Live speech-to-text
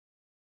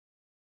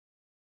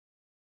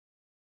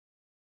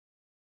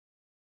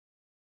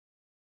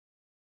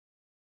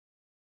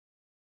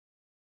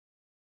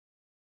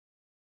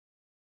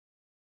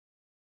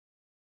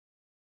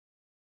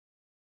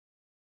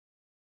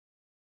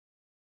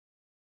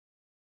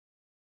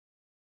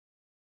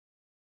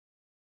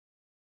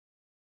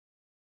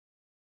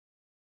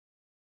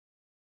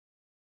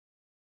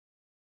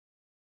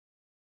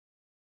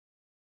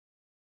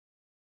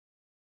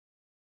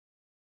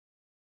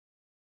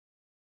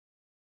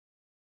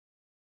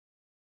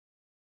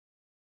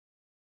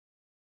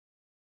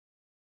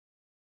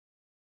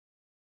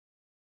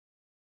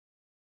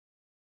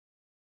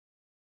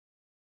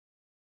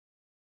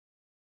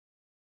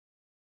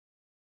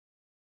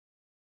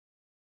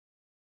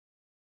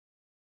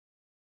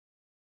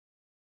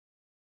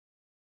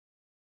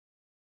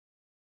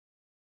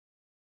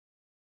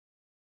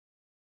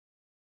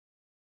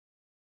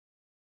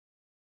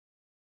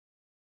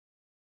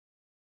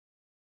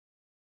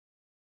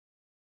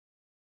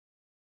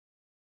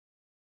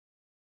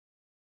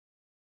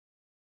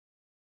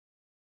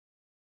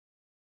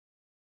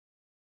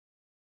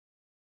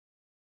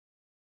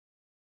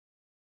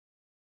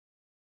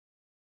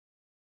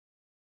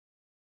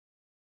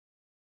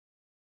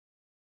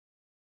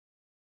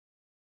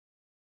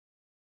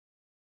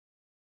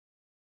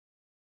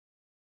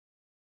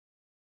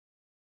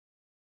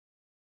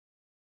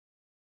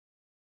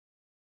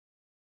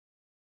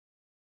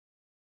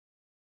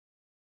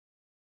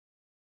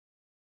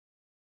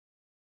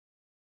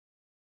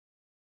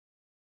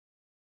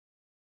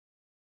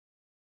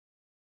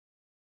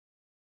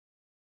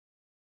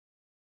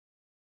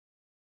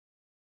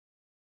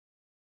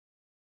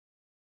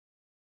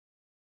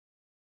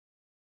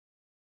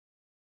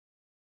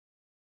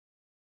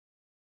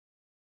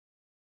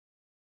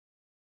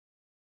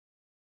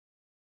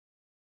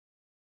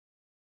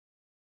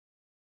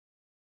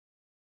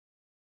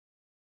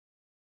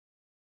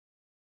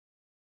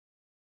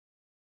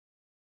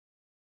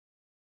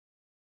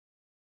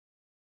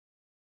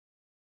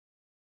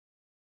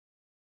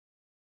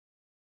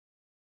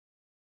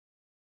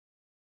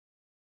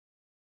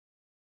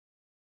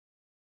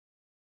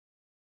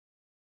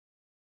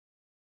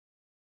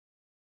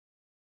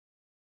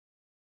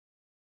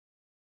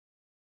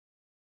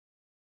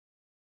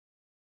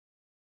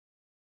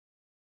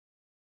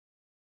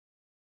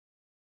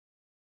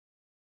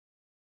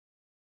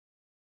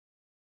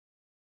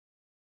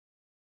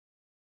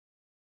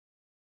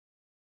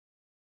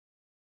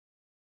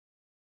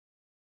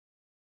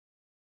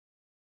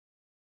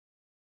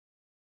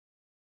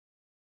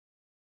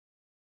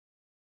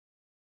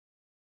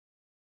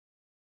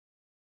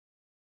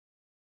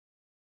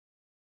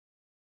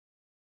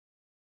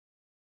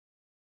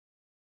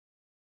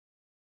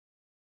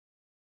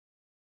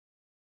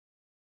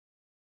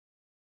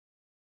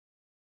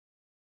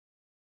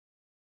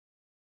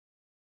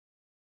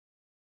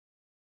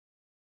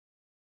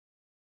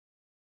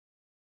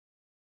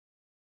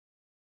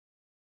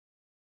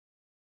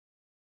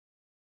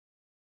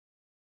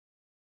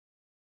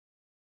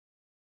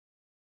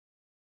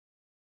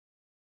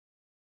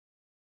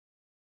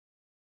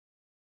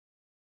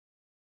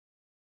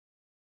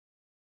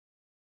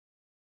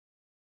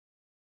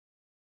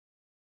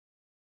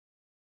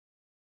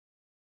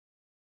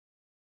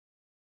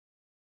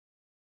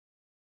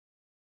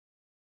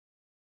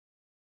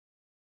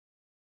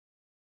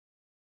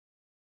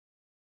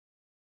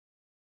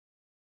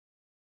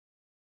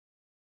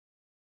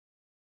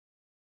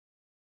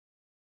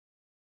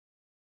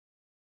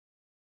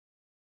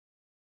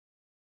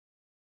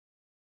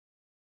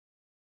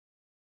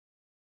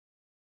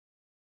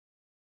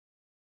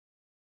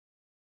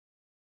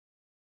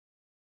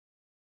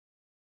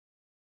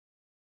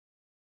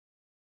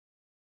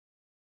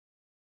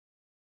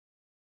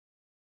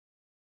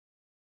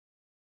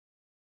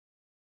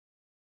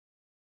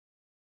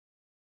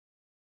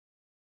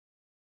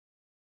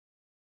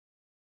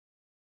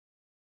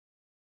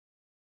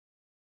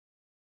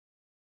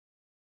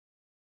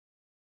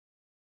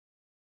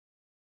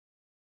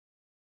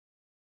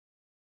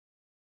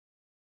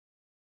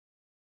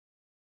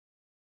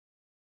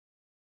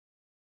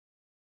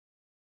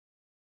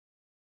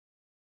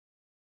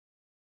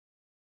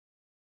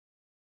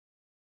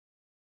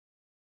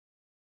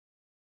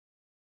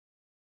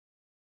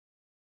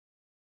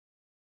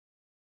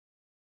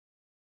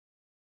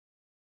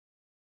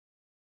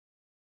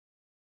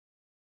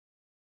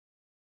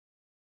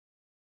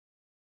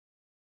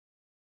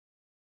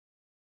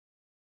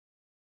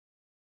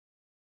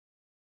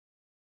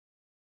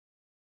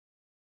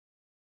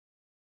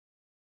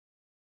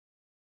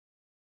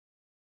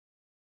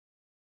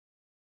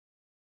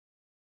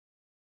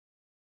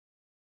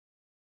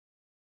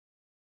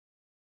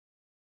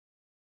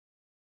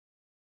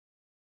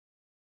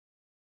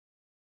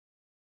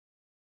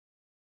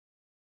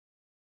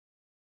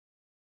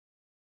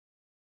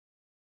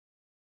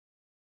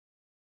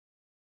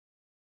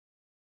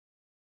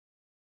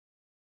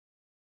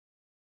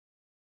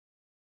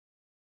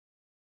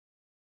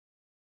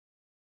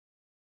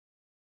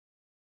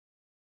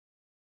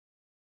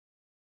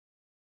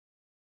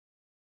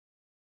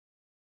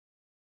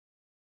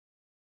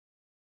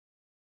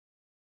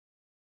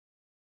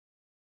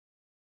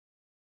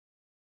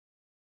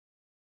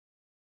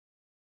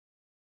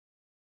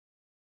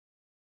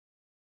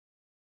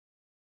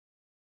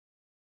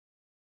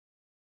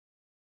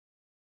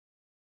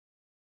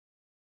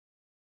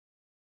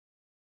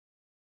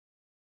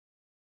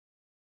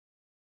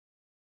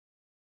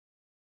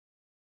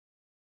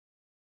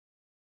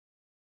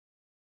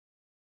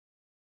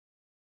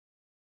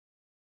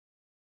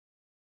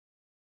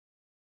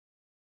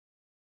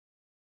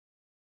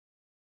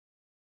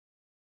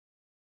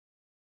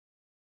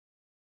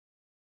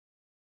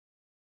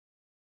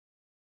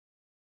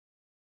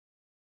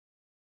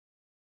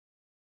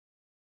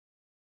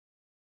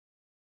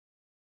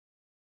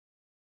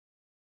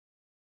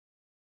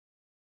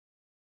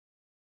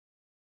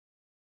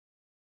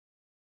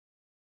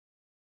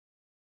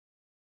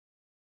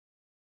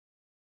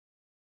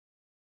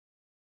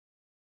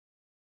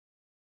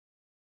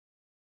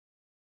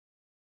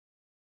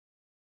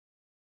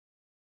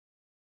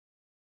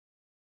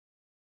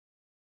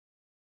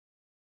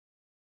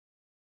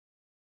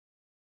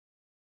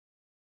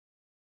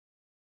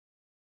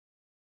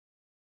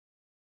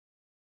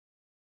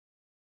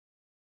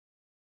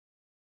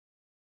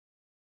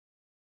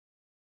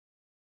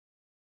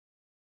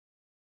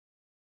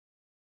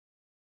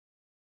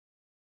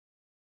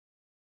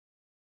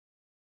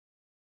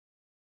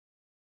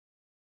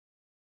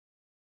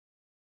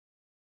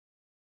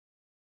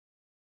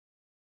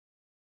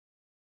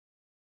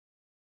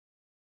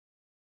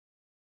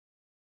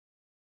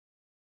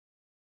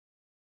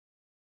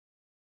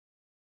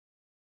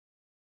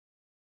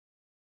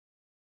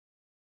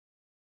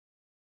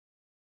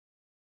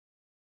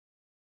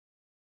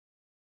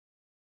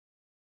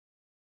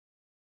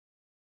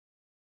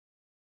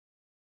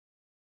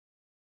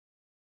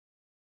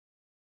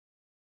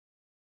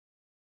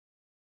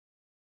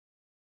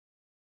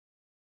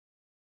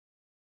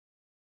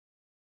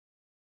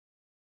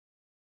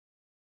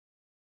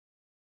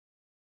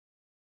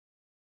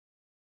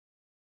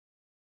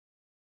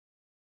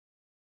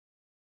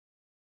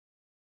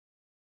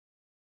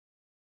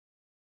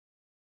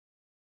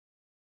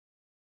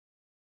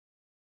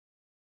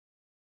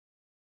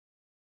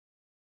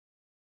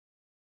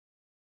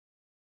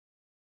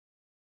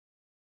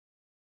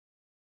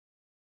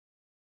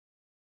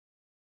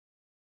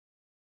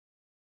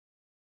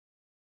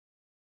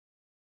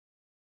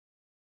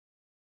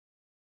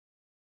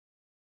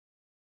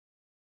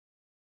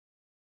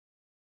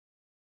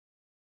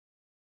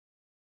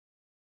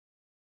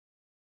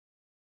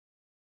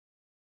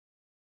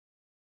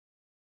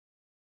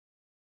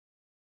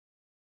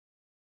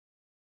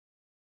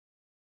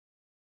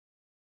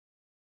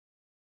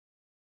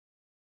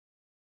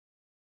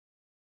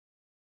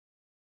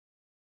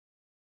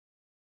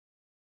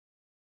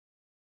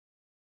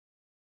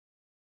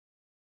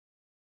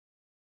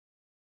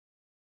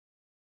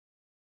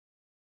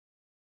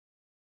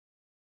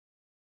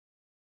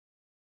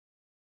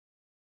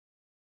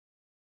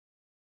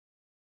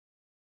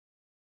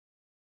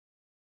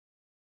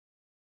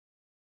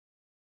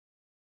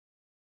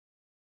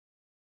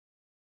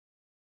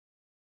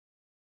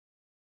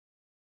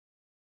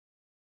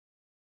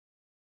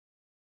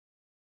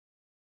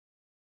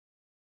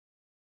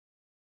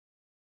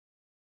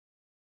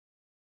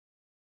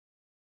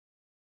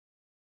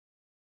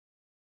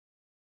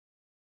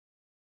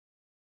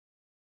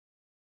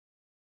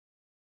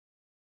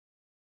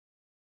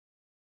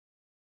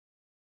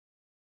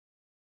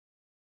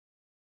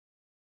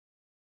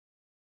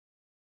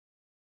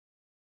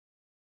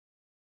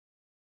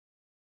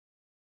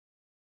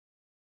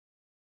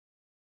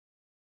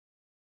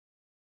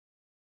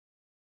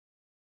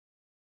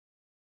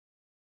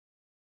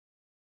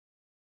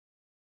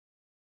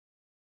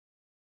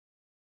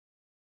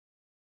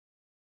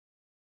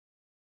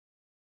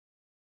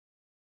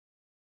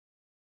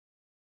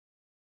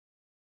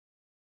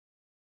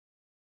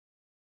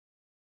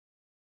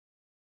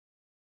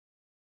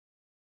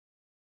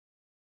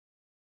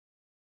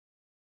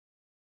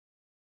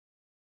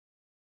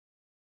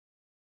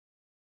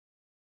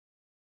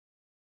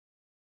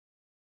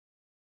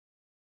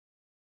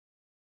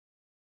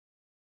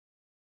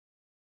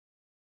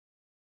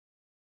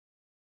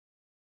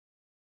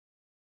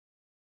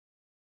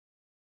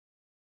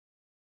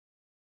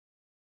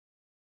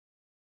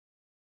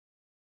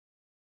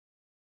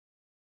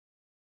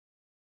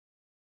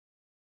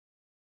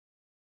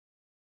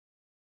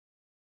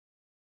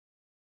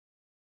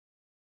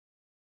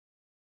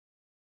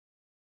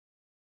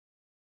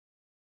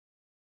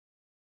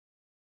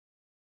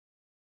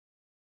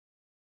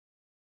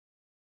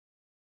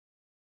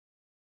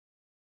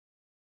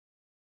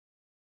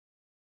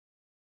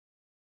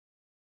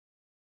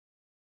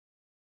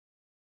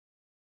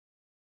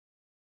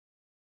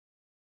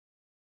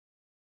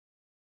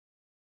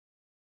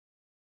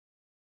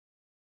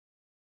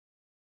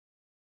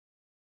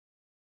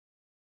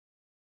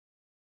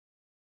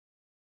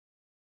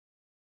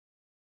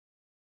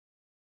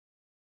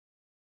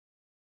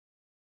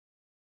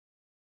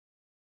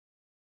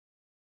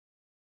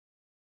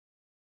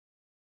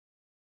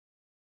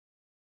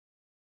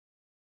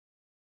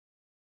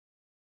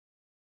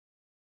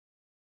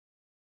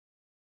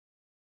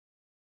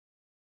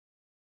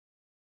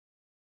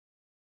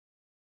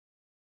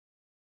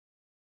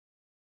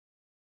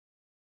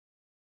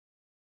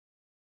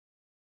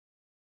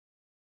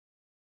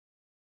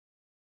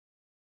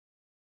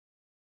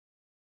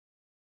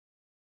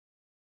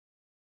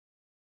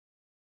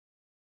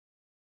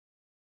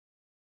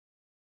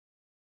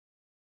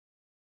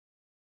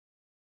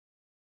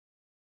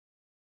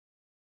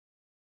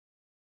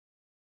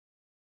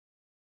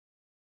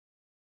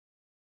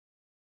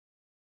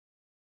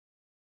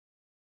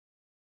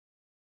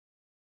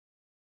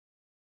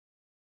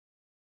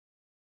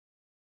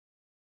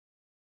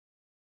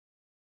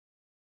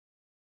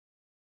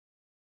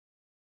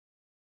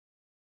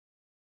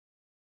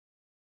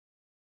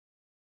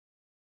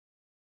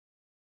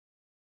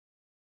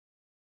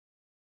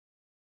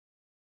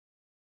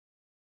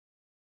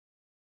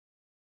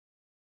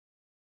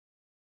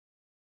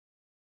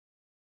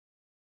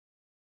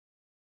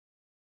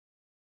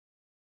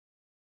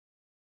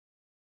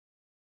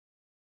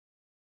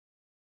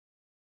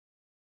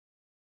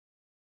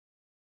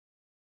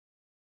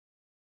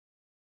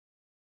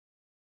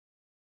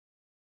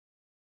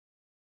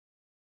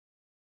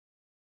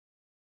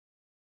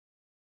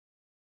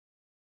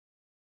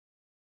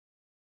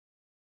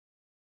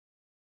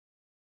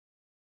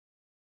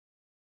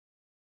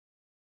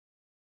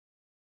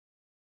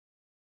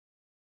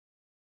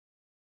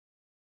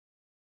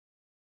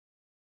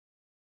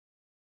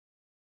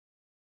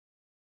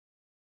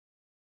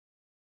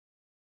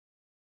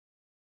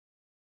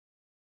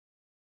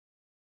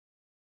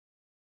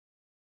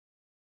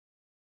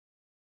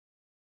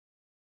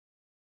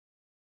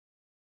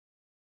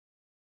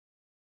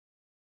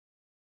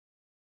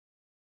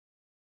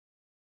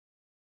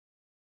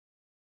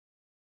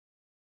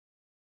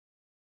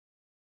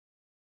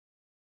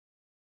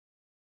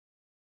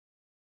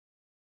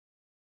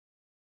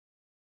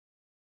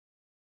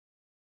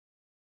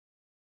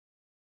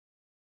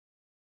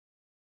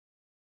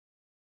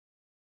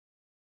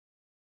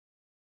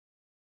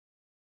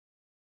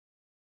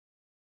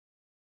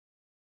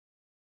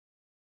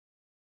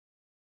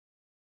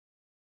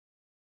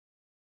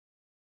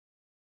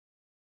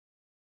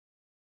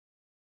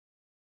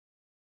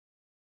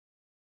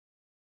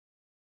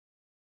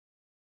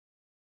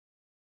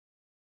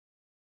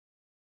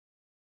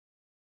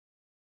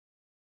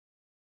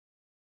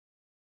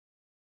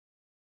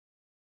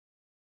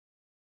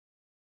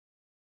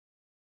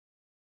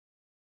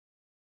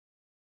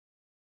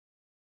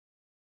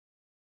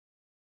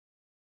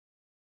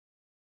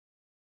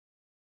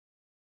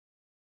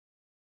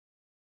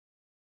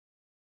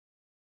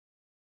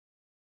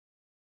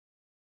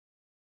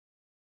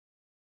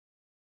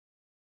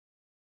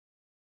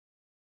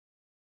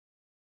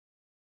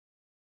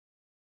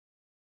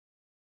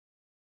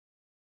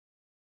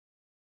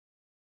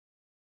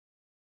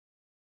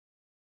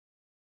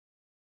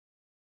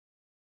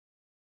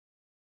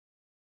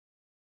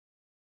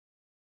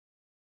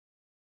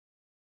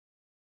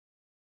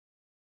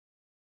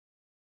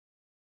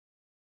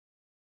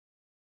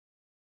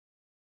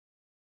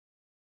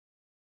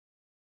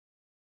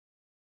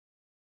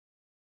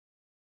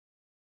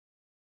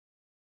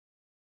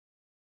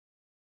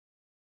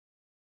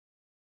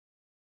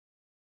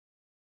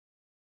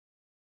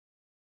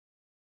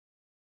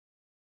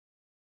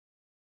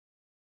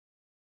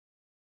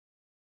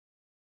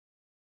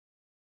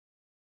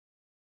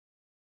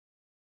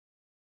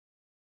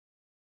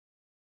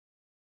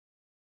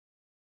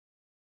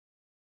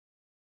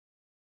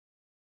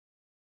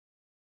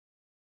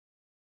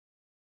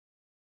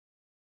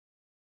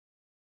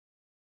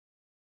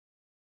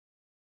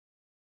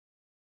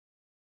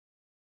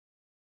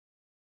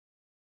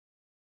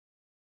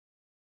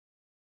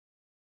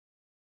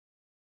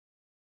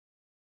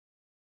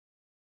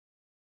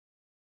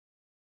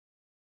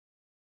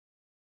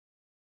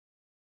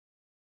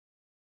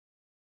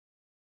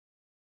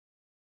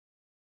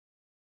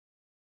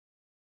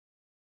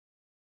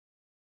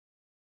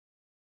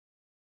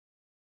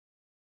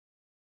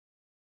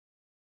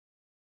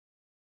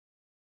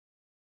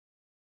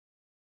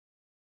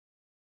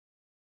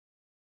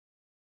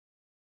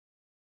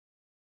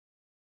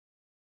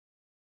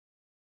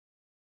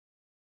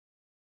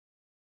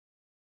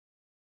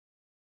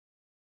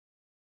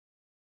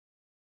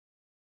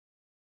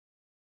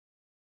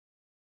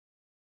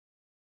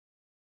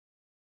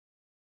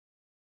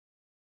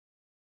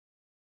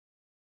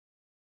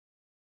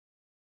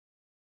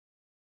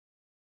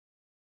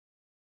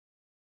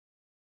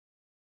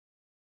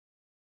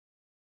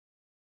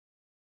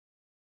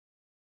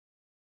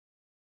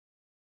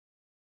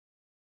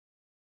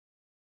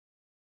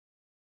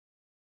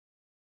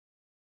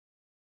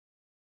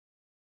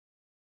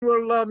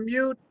We'll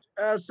mute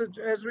as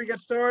we get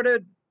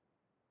started.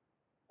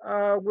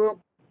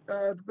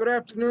 Good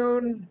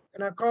afternoon,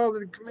 and I call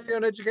the Committee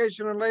on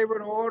Education and Labor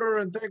to order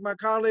and thank my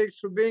colleagues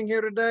for being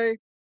here today.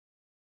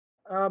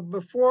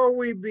 Before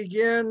we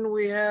begin,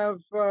 we'd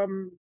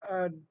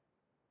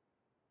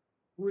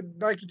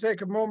like to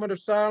take a moment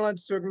of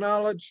silence to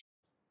acknowledge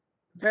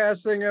the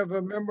passing of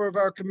a member of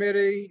our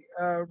committee,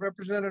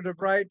 Representative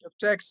Wright of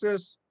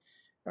Texas.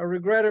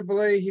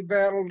 Regrettably, he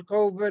battled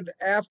COVID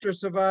after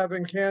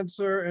surviving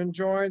cancer and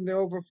joined the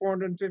over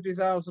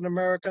 450,000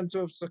 Americans who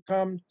have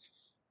succumbed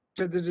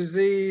to the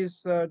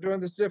disease during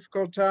this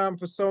difficult time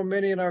for so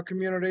many in our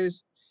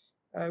communities.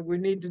 We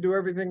need to do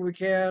everything we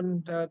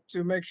can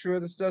to make sure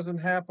this doesn't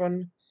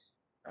happen.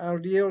 I'll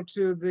yield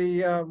to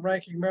the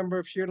ranking member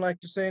if you'd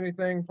like to say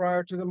anything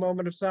prior to the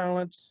moment of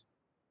silence.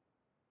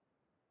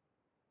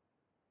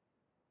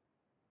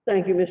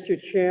 Thank you,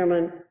 Mr.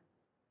 Chairman.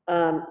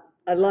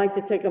 I'd like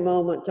to take a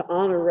moment to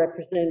honor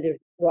Representative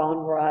Ron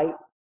Wright.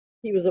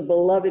 He was a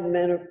beloved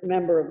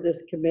member of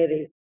this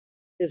committee.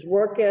 His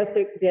work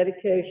ethic,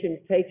 dedication,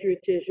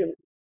 patriotism,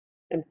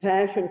 and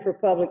passion for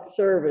public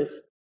service,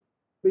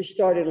 which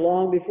started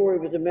long before he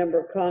was a member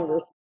of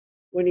Congress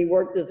when he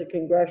worked as a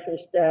congressional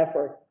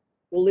staffer,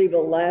 will leave a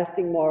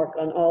lasting mark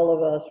on all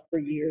of us for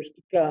years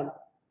to come.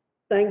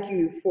 Thank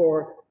you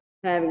for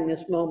having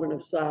this moment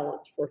of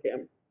silence for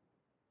him.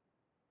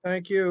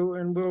 Thank you,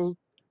 and we'll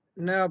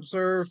now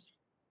observe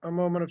a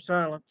moment of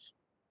silence.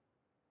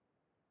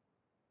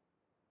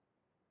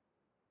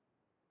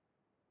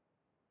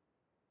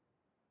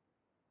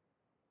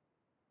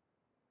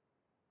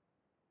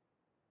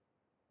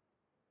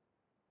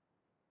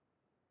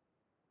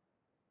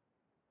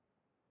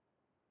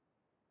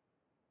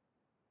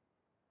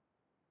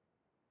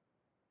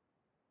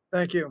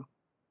 Thank you.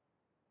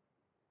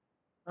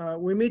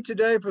 We meet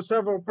today for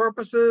several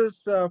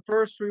purposes.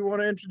 First, we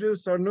want to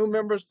introduce our new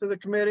members to the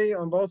committee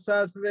on both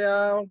sides of the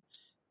aisle.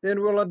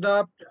 Then we'll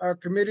adopt our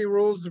committee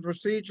rules of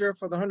procedure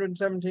for the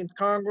 117th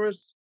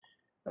Congress.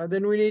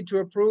 Then we need to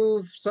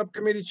approve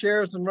subcommittee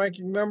chairs and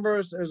ranking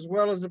members, as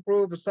well as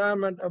approve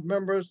assignment of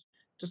members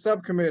to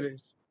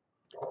subcommittees.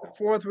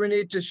 Fourth, we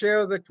need to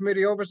share the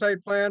committee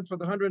oversight plan for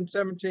the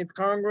 117th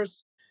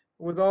Congress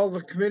with all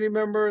the committee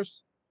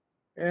members.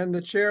 And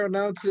the chair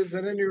announces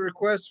that any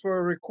requests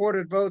for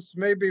recorded votes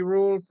may be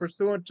ruled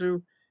pursuant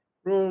to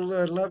Rule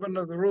 11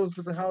 of the Rules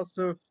of the House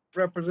of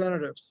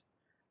Representatives.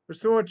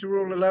 Pursuant to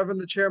Rule 11,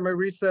 the chair may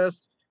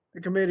recess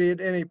the committee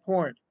at any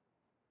point.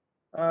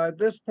 At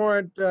this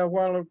point,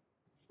 while a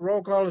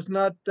roll call is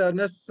not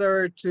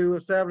necessary to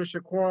establish a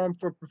quorum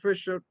for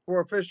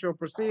official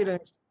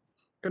proceedings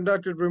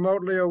conducted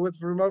remotely or with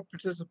remote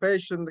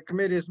participation, the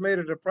committee has made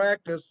it a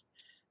practice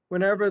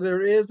whenever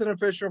there is an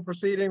official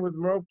proceeding with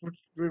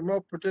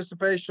remote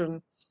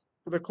participation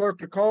for the clerk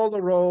to call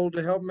the roll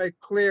to help make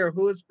clear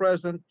who is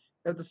present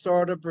at the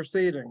start of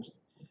proceedings.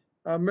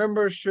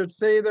 Members should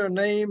say their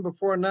name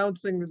before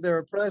announcing that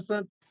they're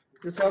present.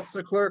 This helps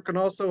the clerk and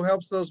also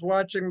helps those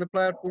watching the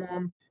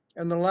platform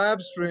and the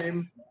live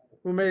stream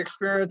who may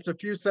experience a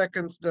few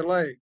seconds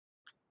delay.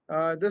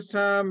 This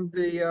time,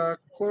 the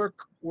clerk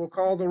will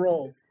call the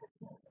roll.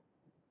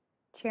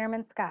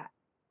 Chairman Scott.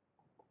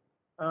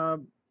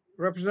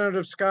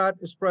 Representative Scott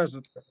is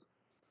present.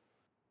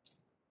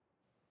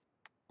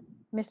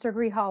 Mr.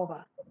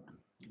 Grijalva.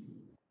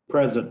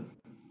 Present.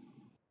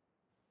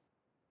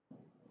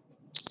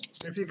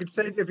 If you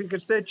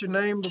could state your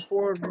name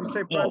before you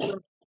say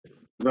present.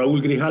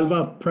 Raul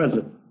Grijalva,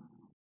 present.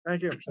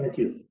 Thank you. Thank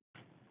you.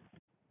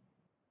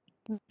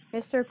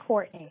 Mr.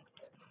 Courtney.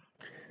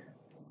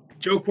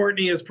 Joe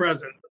Courtney is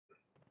present.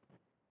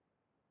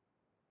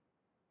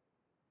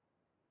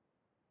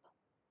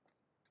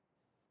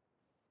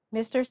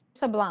 Mr.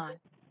 Sablan.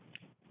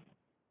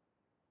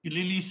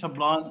 Lily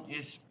Sablan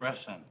is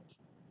present.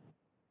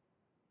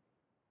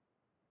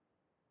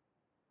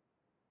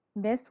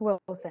 Miss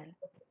Wilson.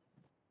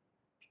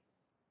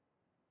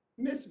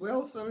 Miss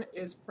Wilson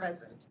is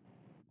present.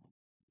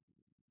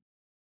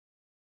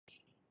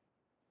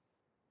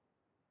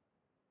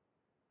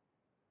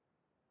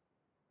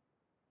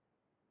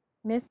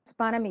 Miss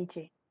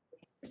Bonamici.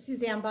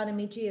 Suzanne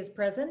Bonamici is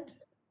present.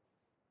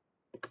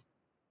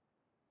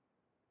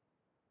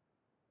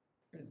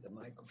 Here's the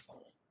microphone.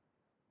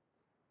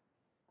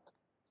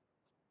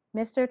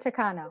 Mr.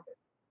 Takano.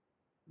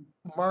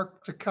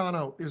 Mark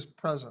Takano is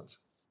present.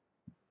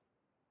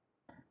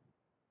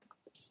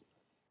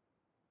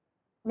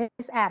 Miss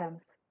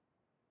Adams.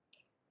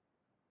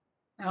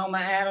 Alma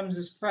Adams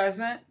is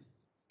present.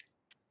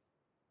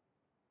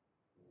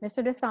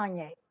 Mr.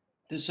 DeSaulnier.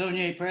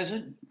 DeSaulnier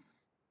present.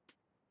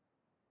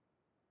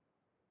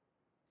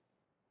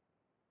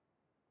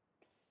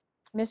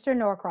 Mr.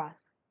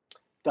 Norcross.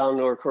 Don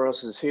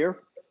Norcross is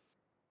here.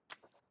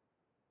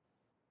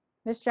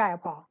 Miss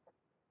Jayapal.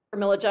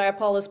 Pramila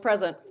Jayapal is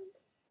present.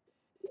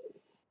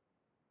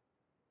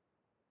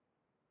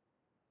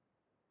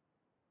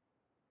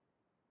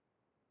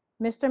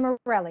 Mr.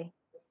 Morelli.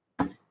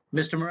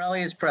 Mr.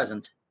 Morelli is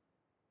present.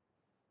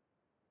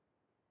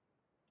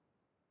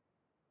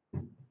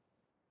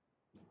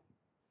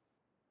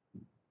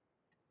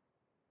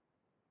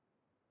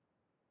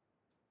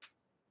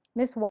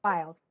 Ms.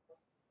 Wild,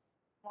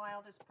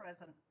 Wild is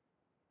present.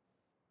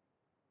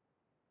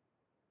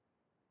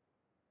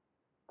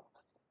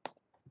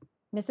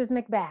 Mrs.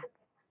 McBath,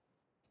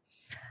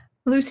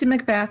 Lucy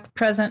McBath,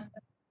 present.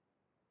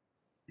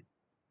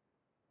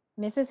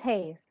 Mrs.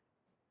 Hayes,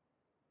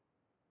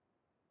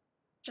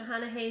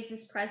 Johanna Hayes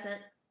is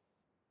present.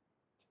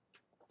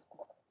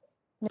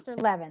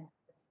 Mr. Levin,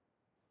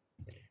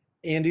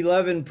 Andy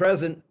Levin,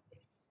 present.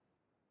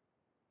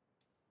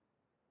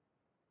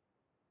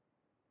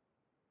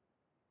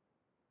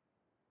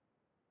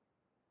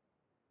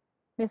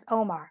 Ms.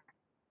 Omar,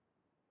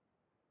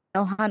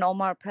 Elhan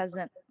Omar,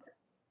 present.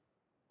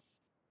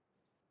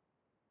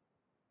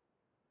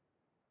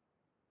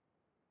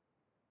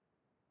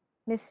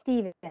 Ms.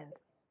 Stevens,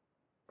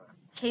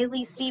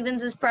 Haley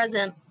Stevens is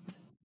present.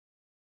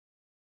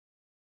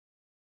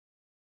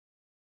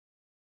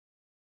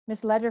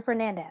 Ms. Ledger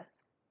Fernandez,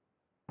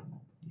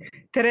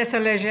 Teresa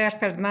Leger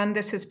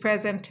Fernandez is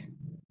present.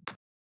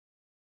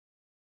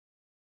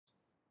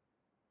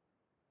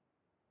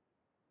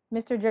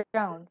 Mr.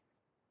 Jones,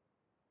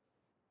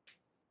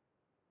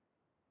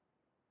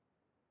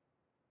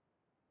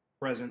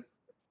 Present.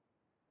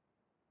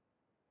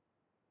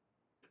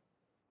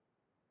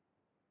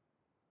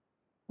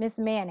 Ms.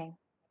 Manning,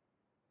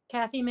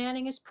 Kathy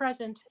Manning is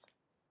present.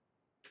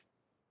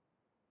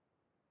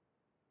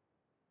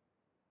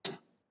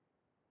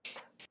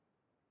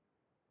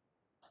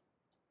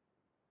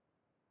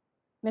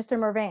 Mr.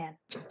 Mervan,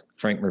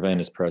 Frank Mervan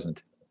is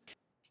present.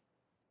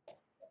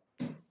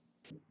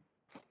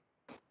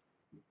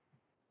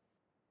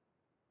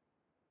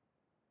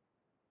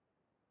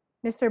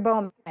 Mr.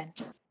 Bowman,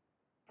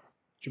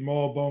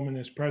 Jamal Bowman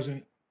is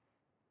present.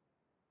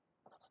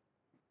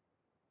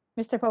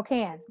 Mr.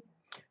 Pocan,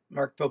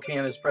 Mark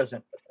Pocan is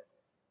present.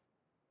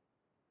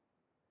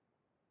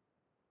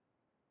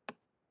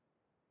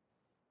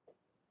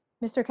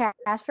 Mr.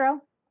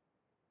 Castro,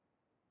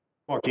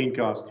 Joaquin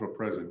Castro,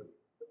 present.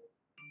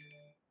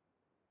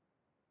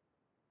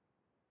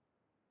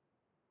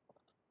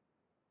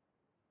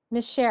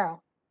 Ms. Cheryl,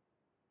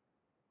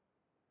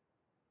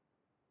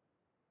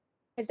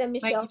 Is that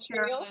Michelle Cheryl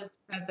Sherrill? is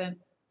present.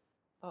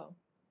 Oh,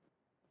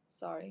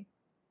 sorry.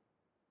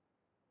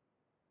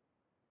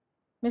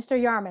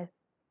 Mr. Yarmouth,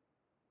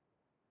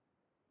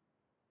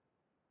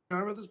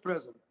 Yarmouth is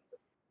present.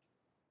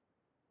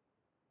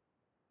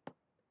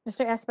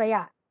 Mr.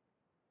 Espaillat,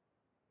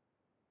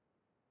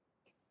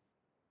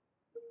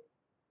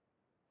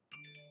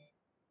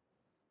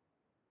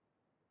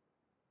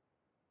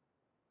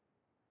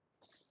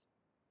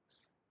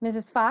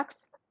 Mrs.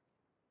 Fox,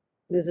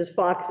 Mrs.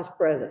 Fox is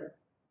present.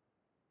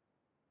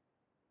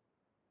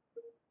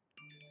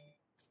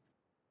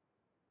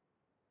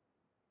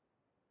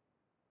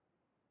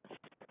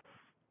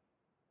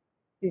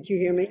 Did you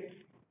hear me?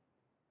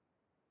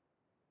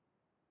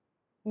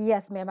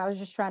 yes, ma'am, I was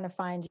just trying to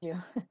find you.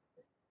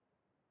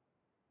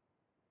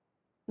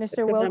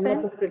 Mr. Because I'm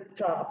Wilson, up at the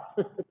top.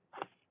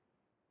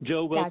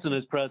 Joe Wilson Gotcha.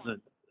 is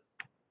present.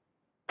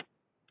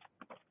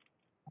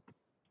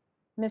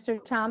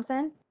 Mr.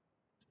 Thompson,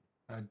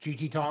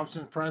 G.T.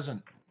 Thompson,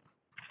 present.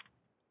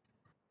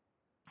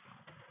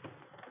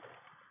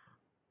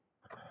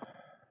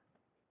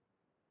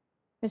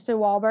 Mr.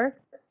 Wahlberg,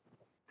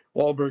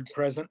 Wahlberg,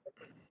 present.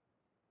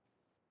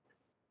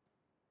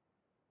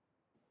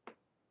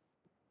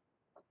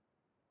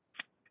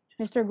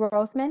 Mr.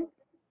 Grothman,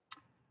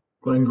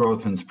 Glenn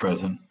Grothman's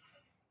present.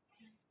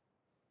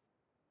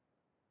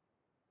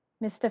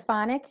 Ms.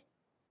 Stefanik,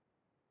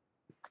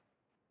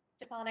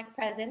 Stefanik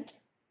present.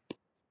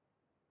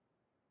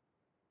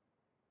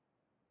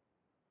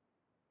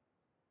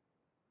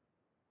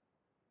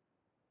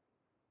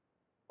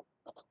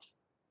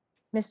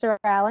 Mr.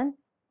 Allen,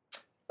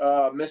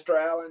 Mr.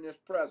 Allen is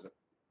present.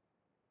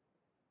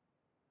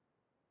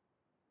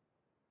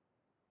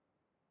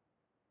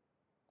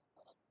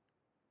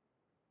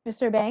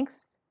 Mr.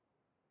 Banks,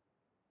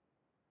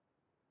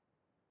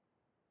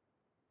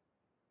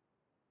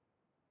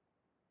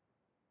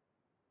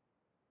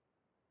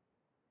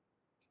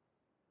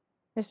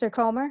 Mr.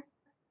 Comer,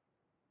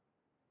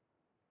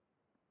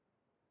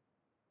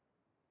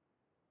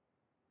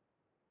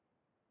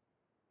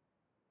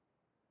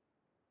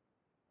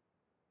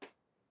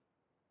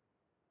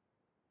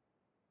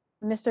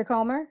 Mr.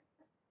 Comer,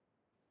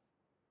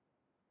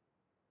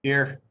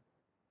 Here.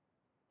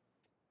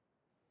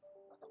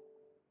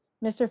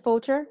 Mr.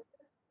 Fulcher,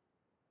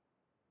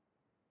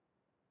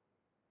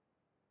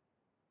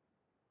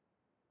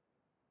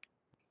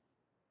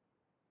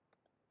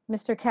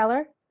 Mr.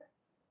 Keller,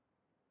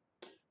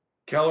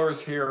 Keller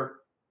is here.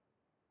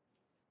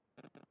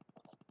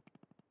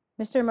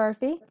 Mr.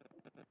 Murphy,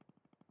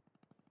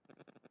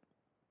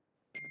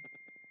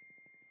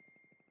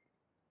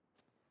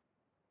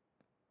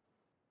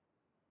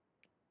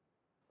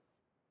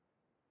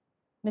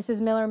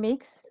 Mrs. Miller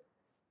Meeks,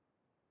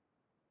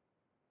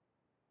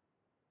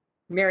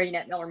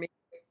 Marionette Miller Meeks.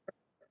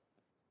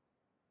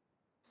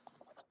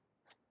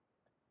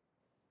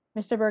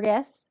 Mr.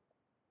 Burgess,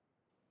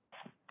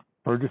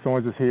 Burgess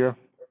Owens is here.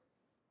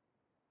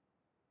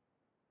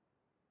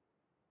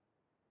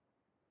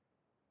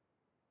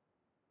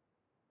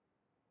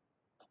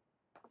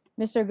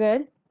 Mr.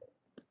 Good,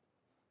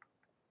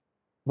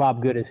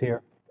 Bob Good is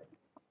here.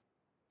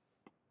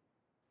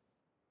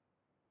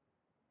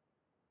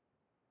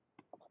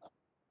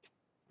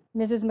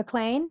 Mrs.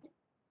 McLean,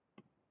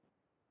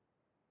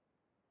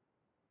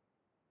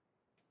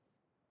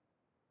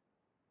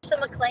 Lisa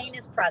McLean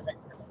is present.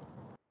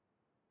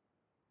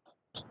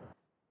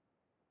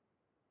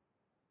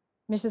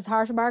 Mrs.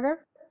 Harshbarger,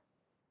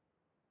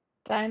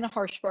 Diana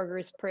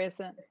Harshbarger is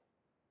present.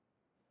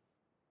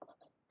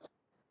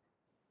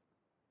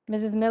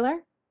 Mrs.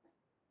 Miller,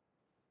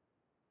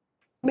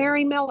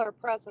 Mary Miller,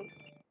 present.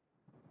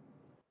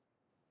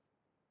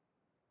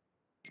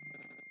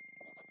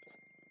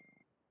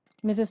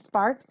 Mrs.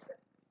 Sparks,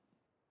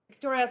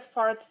 Victoria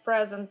Sparks,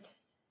 present.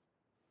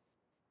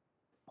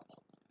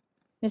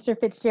 Mr.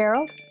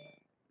 Fitzgerald,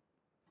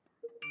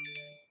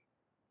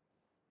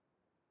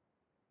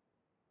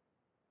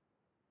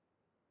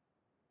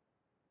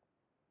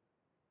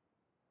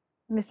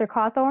 Mr.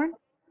 Cawthorn,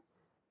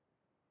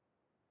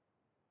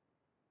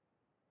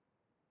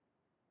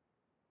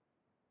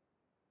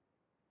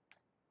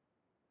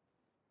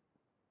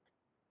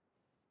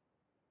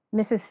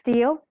 Mrs.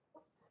 Steele,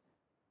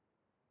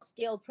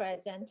 Still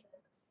present.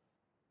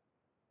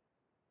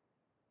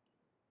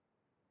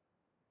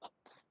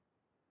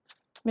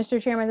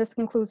 Mr. Chairman, this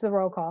concludes the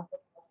roll call.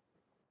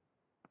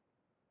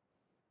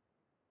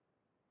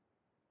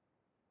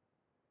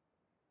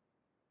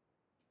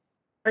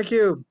 Thank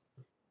you.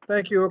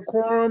 Thank you. A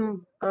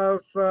quorum of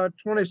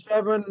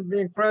 27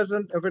 being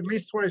present, of at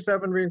least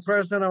 27 being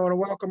present. I want to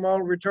welcome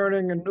all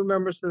returning and new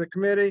members to the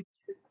committee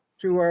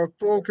to our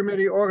full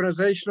committee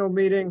organizational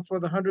meeting for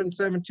the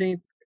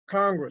 117th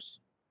Congress.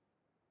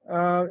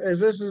 As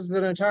this is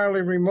an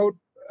entirely remote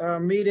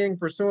meeting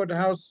pursuant to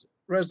House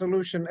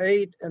Resolution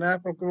 8 and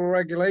applicable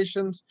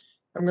regulations,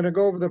 I'm going to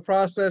go over the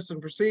process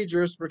and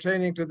procedures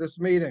pertaining to this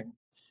meeting.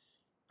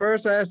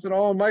 First, I ask that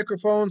all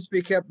microphones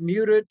be kept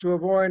muted to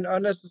avoid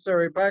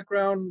unnecessary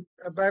background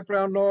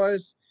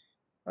noise.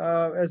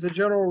 As a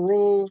general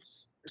rule,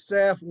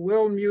 staff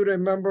will mute a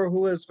member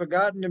who has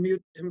forgotten to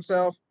mute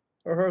himself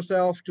or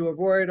herself to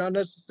avoid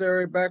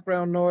unnecessary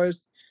background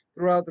noise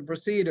throughout the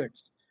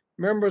proceedings.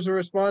 Members are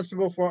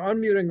responsible for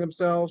unmuting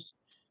themselves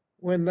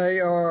when they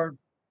are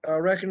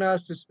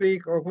recognized to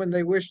speak or when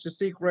they wish to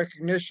seek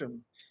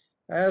recognition.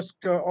 I ask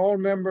all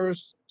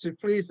members to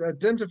please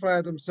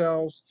identify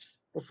themselves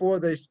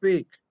before they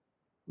speak.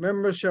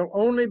 Members shall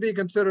only be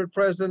considered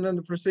present in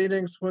the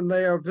proceedings when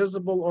they are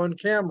visible on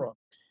camera,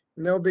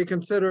 and they'll be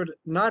considered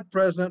not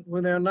present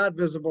when they are not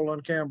visible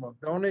on camera.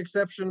 The only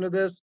exception to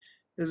this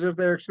is if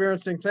they're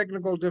experiencing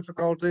technical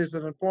difficulties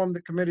and inform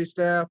the committee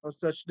staff of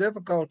such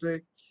difficulty.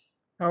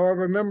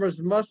 However,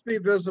 members must be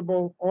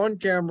visible on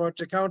camera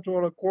to count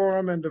toward a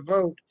quorum and to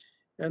vote,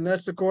 and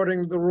that's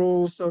according to the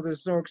rules, so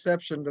there's no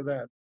exception to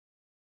that.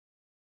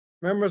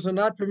 Members are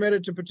not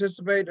permitted to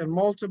participate in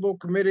multiple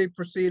committee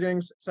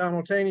proceedings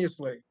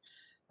simultaneously.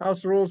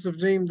 House rules have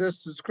deemed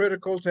this as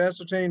critical to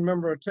ascertain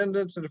member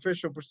attendance in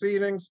official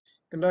proceedings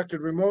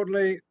conducted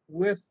remotely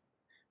with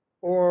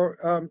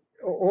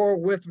or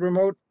with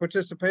remote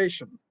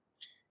participation.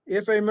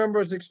 If a member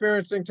is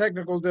experiencing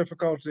technical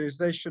difficulties,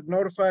 they should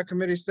notify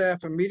committee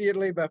staff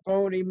immediately by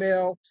phone,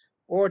 email,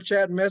 or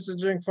chat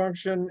messaging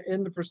function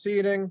in the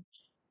proceeding.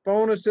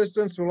 Phone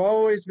assistance will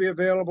always be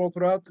available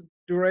throughout the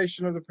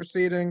duration of the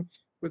proceeding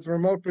with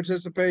remote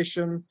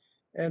participation,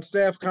 and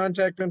staff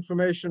contact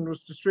information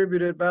was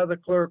distributed by the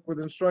clerk with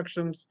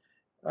instructions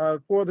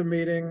for the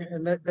meeting,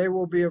 and that they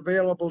will be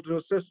available to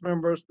assist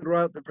members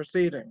throughout the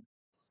proceeding.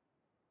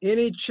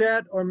 Any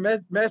chat or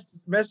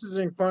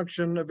messaging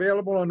function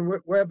available on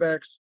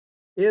WebEx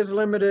is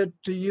limited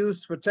to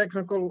use for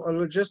technical or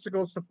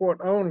logistical support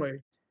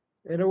only,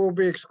 and it will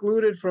be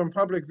excluded from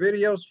public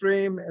video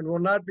stream and will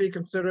not be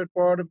considered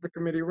part of the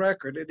committee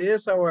record. It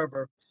is,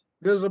 however,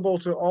 visible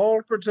to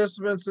all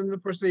participants in the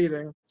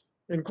proceeding,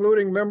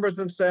 including members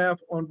and staff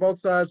on both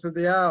sides of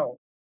the aisle.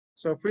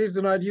 So please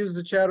do not use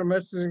the chat or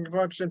messaging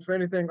function for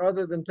anything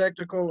other than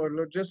technical or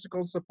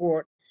logistical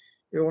support.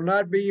 It will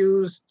not be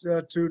used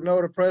to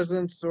note a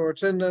presence or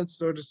attendance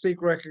or to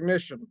seek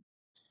recognition.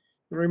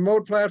 The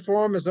remote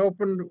platform is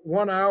opened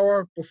 1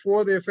 hour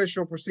before the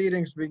official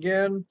proceedings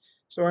begin,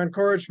 so I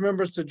encourage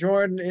members to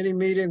join any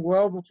meeting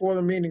well before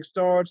the meeting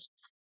starts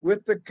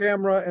with the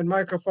camera and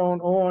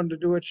microphone on to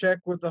do a check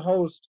with the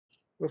host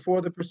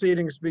before the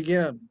proceedings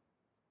begin.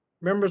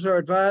 Members are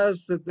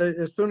advised that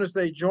as soon as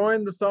they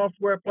join the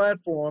software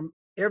platform,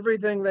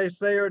 everything they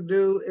say or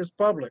do is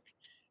public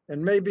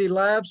and may be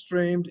live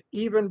streamed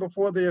even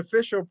before the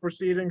official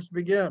proceedings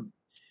begin.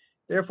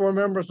 Therefore,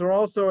 members are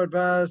also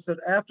advised that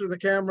after the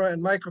camera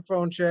and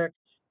microphone check,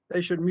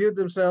 they should mute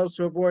themselves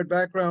to avoid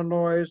background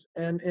noise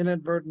and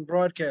inadvertent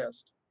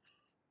broadcast.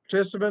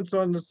 Participants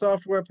on the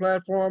software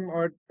platform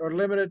are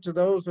limited to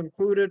those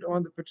included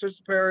on the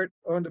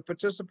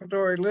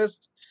participatory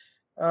list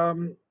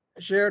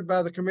shared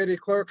by the committee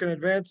clerk in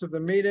advance of the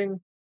meeting.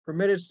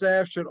 Permitted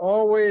staff should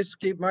always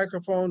keep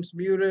microphones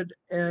muted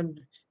and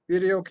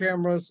video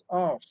cameras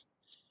off.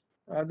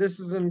 This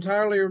is an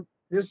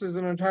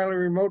entirely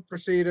remote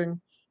proceeding,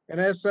 and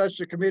as such,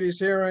 the committee's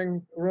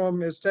hearing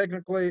room is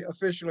technically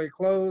officially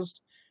closed.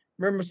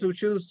 Members who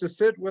choose to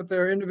sit with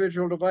their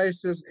individual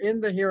devices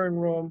in the hearing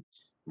room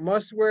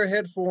must wear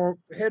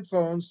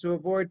headphones to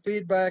avoid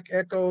feedback,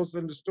 echoes,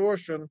 and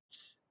distortion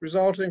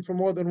resulting from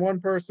more than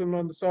one person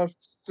on the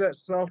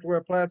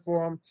software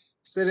platform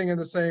sitting in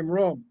the same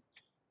room.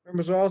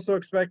 Members are also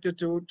expected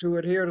to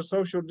adhere to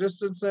social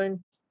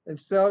distancing and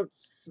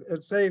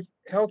safe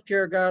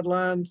healthcare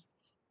guidelines,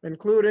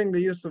 including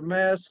the use of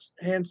masks,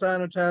 hand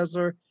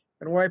sanitizer,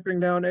 and wiping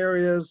down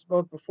areas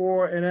both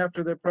before and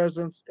after their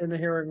presence in the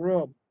hearing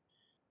room.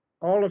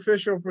 All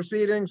official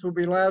proceedings will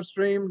be live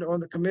streamed on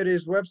the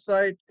committee's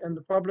website, and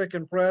the public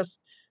and press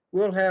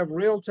will have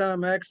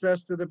real-time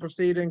access to the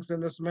proceedings in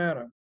this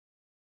manner.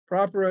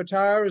 Proper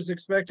attire is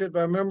expected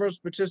by members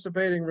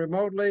participating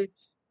remotely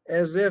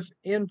as if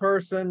in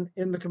person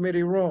in the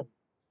committee room.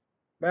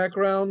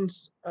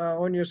 Backgrounds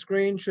on your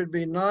screen should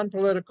be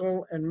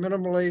non-political and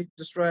minimally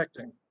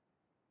distracting.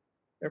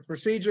 There are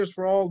procedures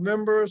for all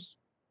members.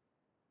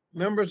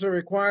 Members are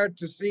required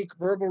to seek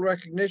verbal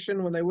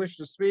recognition when they wish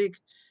to speak,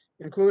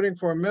 including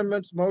for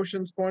amendments,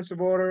 motions, points of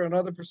order, and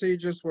other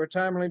procedures where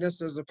timeliness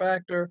is a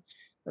factor,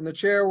 and the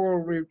chair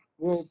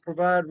will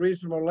provide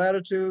reasonable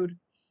latitude.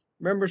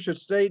 Members should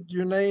state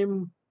your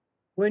name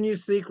when you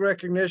seek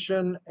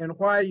recognition and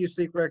why you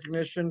seek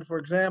recognition. For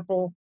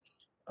example,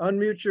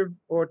 unmute your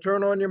or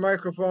turn on your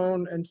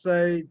microphone and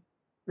say,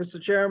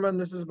 "Mr. Chairman,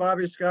 this is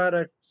Bobby Scott.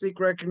 I seek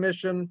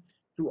recognition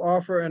to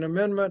offer an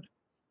amendment."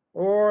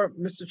 Or,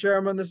 "Mr.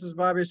 Chairman, this is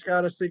Bobby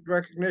Scott. I seek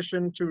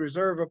recognition to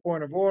reserve a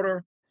point of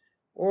order."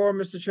 Or,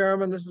 "Mr.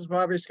 Chairman, this is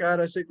Bobby Scott.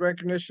 I seek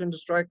recognition to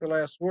strike the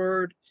last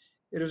word."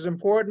 It is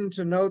important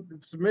to note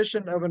that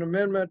submission of an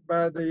amendment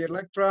by the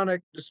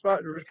electronic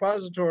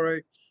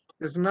repository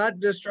does not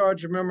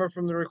discharge a member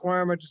from the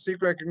requirement to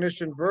seek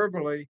recognition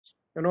verbally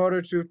in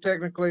order to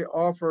technically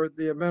offer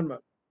the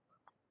amendment.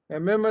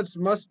 Amendments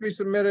must be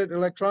submitted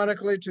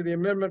electronically to the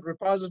amendment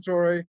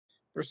repository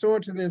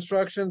pursuant to the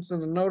instructions in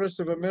the notice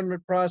of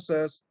amendment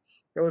process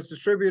that was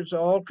distributed to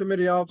all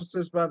committee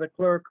offices by the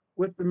clerk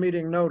with the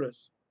meeting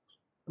notice.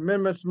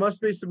 Amendments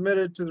must be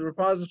submitted to the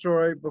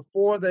repository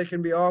before they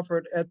can be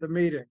offered at the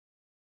meeting.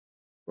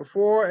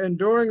 Before and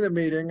during the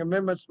meeting,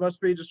 amendments must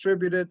be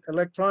distributed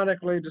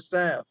electronically to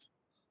staff.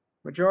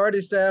 Majority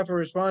staff are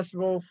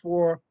responsible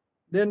for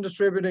then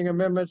distributing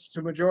amendments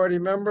to majority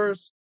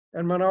members,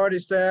 and minority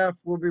staff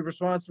will be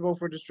responsible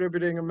for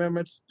distributing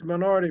amendments to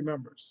minority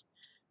members.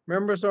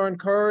 Members are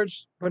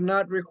encouraged, but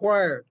not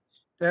required,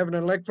 to have an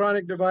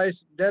electronic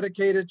device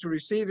dedicated to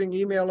receiving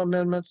email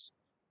amendments,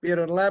 be it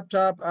a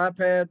laptop,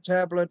 iPad,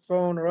 tablet,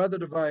 phone, or other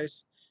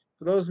device.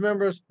 For those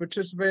members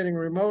participating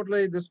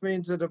remotely, this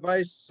means a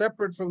device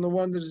separate from the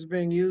one that is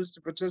being used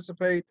to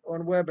participate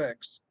on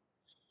WebEx.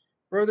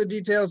 Further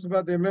details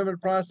about the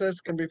amendment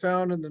process can be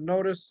found in the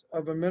notice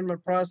of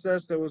amendment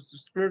process that was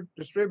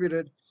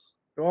distributed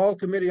to all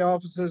committee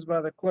offices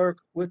by the clerk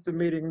with the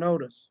meeting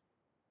notice.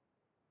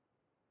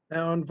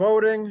 Now, in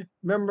voting,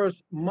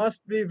 members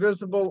must be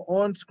visible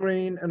on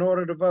screen in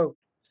order to vote.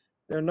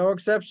 There are no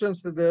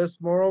exceptions to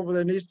this. Moreover,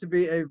 there needs to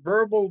be a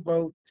verbal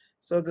vote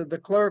so that the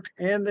clerk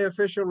and the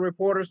official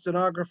reporter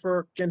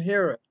stenographer can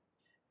hear it.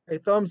 A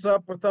thumbs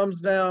up or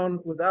thumbs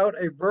down without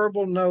a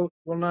verbal note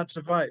will not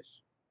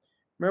suffice.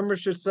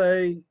 Members should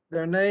say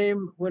their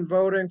name when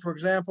voting. For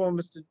example,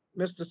 Mr.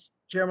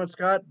 Chairman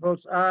Scott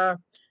votes aye.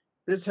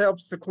 This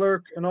helps the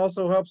clerk and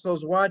also helps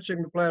those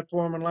watching the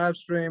platform and live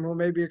stream who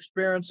may be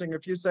experiencing a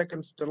few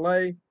seconds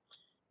delay.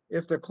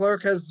 If the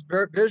clerk has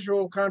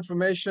visual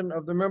confirmation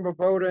of the member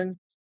voting,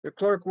 the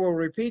clerk will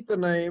repeat the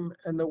name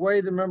and the way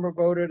the member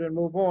voted and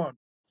move on.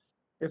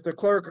 If the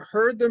clerk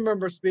heard the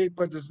member speak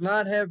but does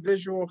not have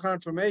visual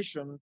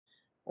confirmation,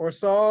 or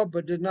saw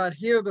but did not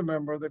hear the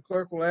member, the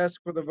clerk will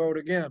ask for the vote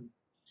again.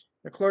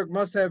 The clerk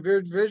must have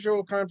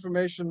visual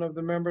confirmation of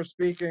the member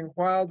speaking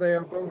while they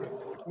are voting.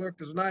 If the clerk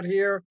does not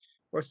hear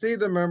or see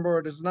the member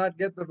or does not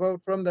get the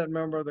vote from that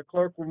member, the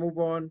clerk will move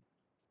on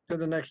to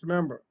the next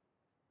member.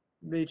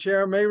 The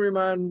chair may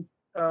remind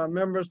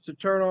members to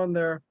turn on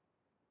their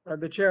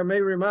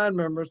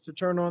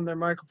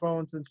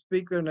microphones and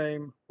speak their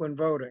name when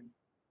voting.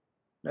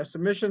 Now,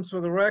 submissions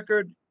for the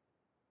record.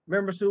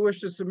 Members who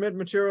wish to submit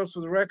materials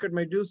for the record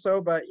may do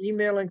so by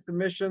emailing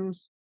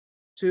submissions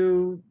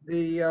to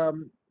the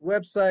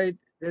website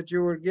that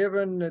you were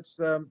given. It's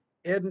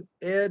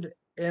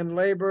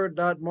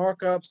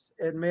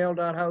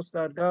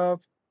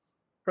edandlabor.markups@mail.house.gov,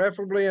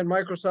 preferably in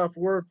Microsoft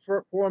Word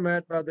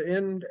format by the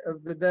end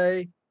of the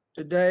day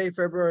today,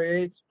 February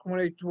 8th,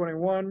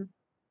 2021.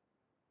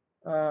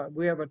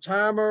 We have a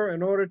timer.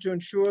 In order to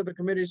ensure the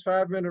committee's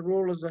 5-minute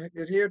rule is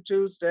adhered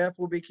to, staff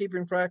will be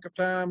keeping track of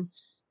time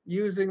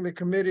using the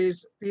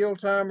committee's field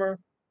timer.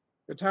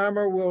 The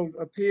timer will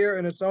appear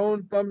in its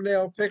own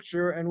thumbnail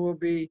picture and will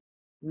be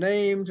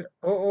named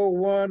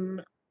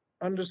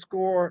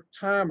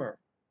 001_timer.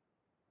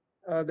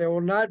 There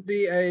will not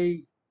be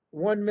a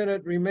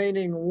 1-minute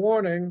remaining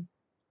warning,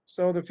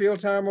 so the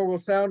field timer will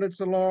sound its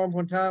alarm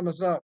when time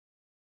is up.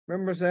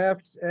 Members are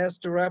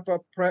asked to wrap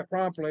up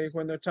promptly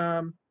when their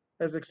time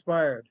has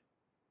expired.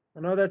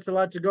 I know that's a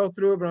lot to go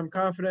through, but I'm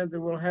confident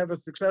that we'll have a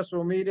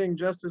successful meeting,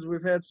 just as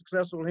we've had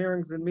successful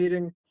hearings and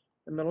meeting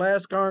in the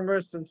last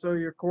Congress, and so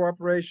your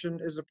cooperation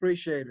is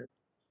appreciated.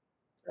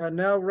 I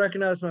now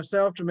recognize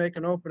myself to make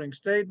an opening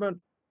statement.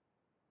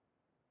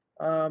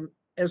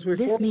 As we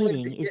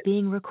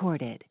being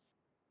recorded.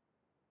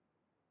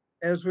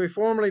 As we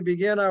formally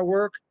begin our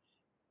work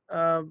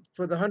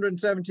for the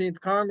 117th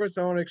Congress,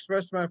 I want to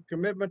express my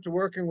commitment to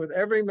working with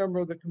every member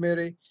of the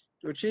committee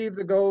to achieve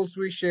the goals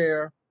we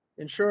share,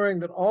 ensuring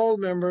that all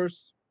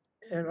members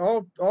and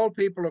all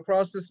people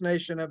across this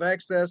nation have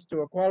access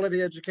to a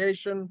quality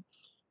education,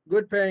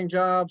 good paying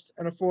jobs,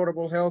 and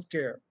affordable health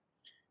care.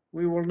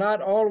 We will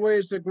not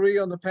always agree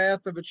on the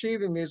path of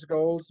achieving these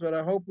goals, but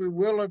I hope we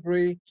will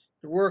agree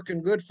to work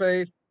in good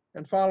faith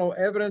and follow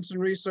evidence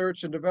and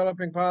research in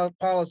developing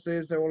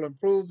policies that will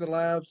improve the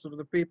lives of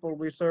the people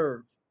we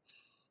serve.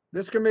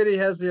 This committee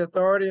has the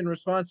authority and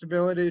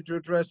responsibility to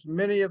address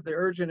many of the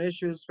urgent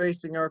issues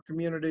facing our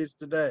communities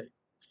today.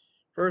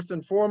 First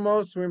and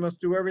foremost, we must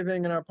do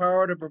everything in our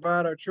power to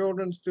provide our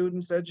children,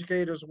 students,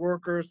 educators,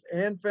 workers,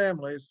 and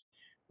families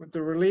with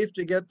the relief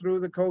to get through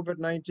the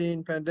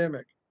COVID-19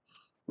 pandemic.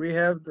 We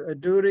have a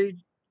duty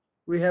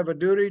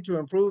to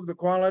improve the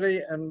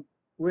quality and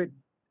we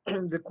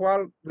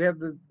have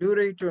the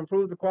duty to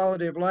improve the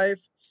quality of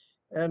life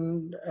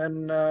and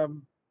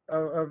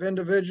of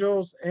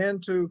individuals,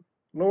 and to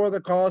lower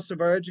the cost of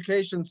our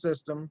education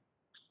system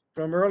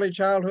from early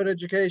childhood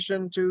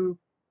education to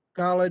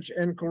college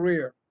and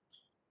career.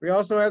 We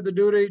also have the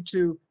duty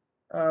to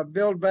help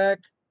build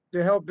back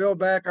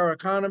our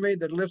economy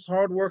that lifts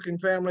hardworking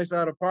families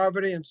out of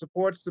poverty and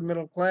supports the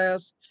middle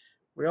class.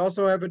 We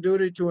also have a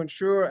duty to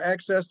ensure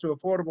access to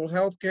affordable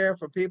health care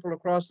for people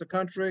across the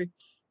country,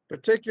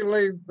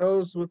 particularly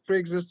those with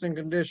pre-existing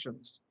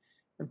conditions.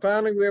 And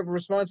finally, we have a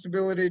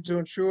responsibility to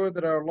ensure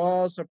that our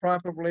laws are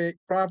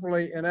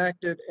properly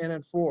enacted and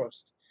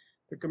enforced.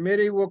 The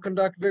committee will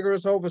conduct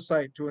vigorous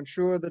oversight to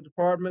ensure that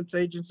departments,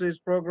 agencies,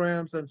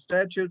 programs, and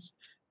statutes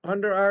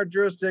under our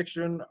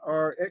jurisdiction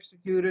are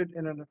executed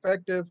in an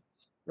effective,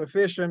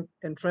 efficient,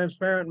 and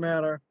transparent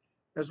manner,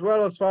 as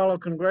well as follow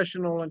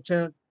congressional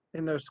intent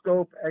in their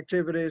scope,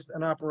 activities,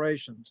 and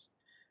operations.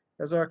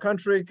 As our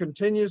country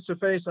continues to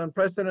face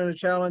unprecedented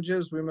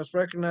challenges, we must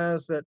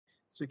recognize that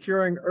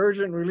securing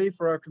urgent relief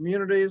for our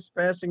communities,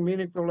 passing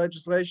meaningful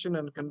legislation,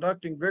 and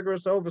conducting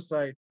vigorous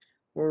oversight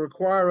will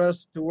require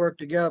us to work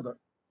together.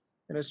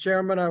 And as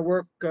chairman, I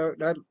look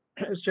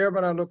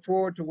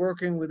forward to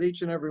working with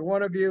each and every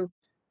one of you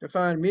to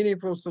find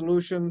meaningful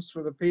solutions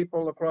for the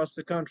people across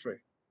the country.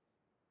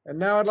 And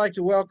now I'd like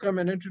to welcome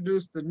and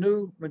introduce the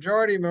new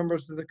majority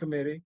members of the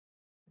committee.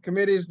 The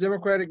committee's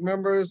Democratic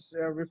members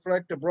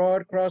reflect a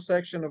broad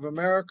cross-section of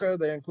America.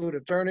 They include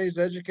attorneys,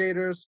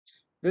 educators,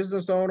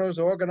 business owners,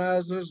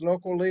 organizers,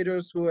 local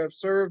leaders who have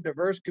served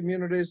diverse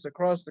communities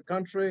across the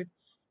country.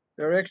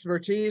 Their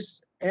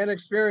expertise and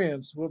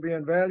experience will be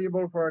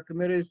invaluable for our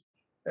committee's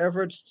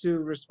efforts to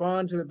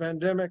respond to the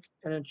pandemic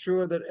and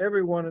ensure that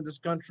everyone in this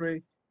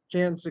country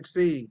can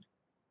succeed.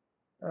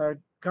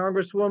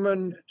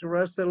 Congresswoman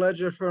Teresa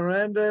Leger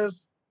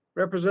Fernandez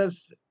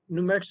represents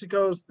New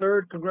Mexico's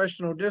 3rd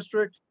Congressional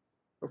District.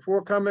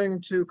 Before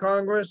coming to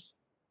Congress,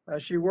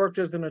 she worked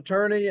as an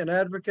attorney and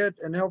advocate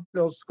and helped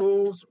build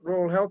schools,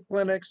 rural health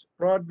clinics,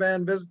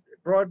 broadband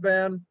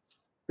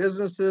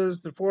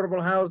businesses,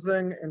 affordable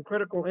housing, and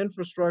critical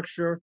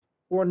infrastructure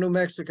for New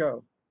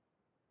Mexico.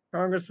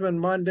 Congressman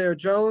Mondale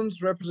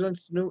Jones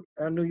represents New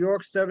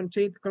York's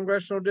 17th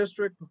Congressional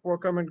District. Before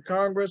coming to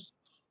Congress,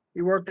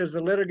 he worked as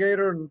a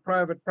litigator in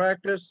private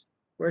practice,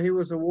 where he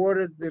was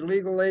awarded the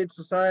Legal Aid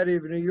Society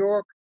of New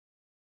York.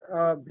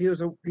 He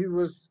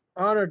was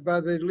honored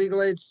by the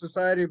Legal Aid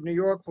Society of New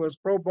York for his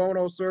pro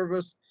bono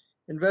service,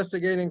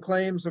 investigating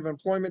claims of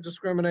employment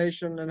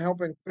discrimination and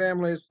helping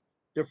families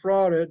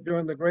defrauded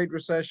during the Great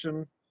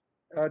Recession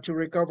to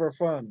recover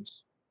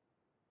funds.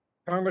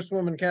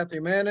 Congresswoman Kathy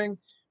Manning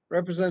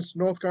represents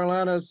North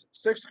Carolina's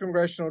 6th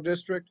Congressional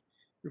District.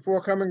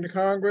 Before coming to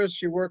Congress,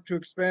 she worked to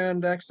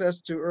expand access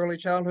to early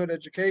childhood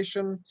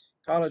education,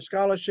 college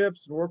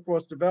scholarships, and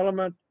workforce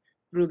development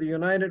through the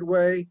United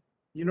Way,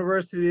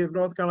 University of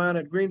North Carolina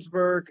at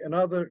Greensboro, and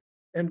other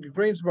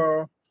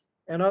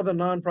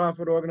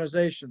nonprofit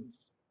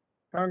organizations.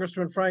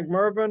 Congressman Frank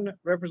Mervyn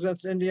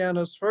represents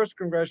Indiana's 1st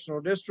Congressional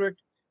District.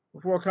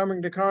 Before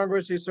coming to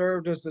Congress, he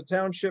served as the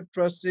township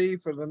trustee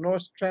for the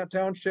North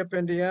Township,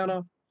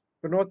 Indiana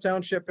for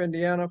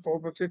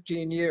over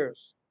 15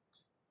 years.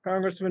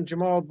 Congressman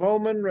Jamal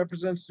Bowman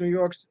represents New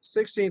York's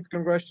 16th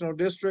Congressional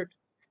District.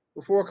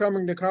 Before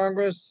coming to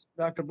Congress,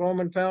 Dr.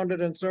 Bowman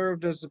founded and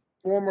served as the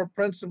former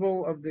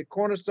principal of the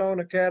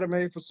Cornerstone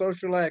Academy for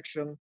Social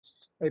Action,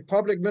 a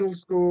public middle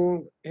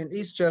school in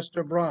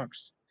Eastchester,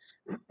 Bronx.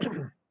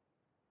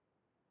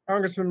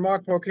 Congressman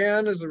Mark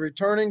Pocan is a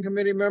returning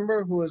committee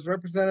member who has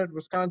represented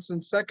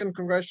Wisconsin's 2nd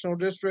Congressional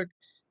District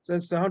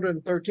since the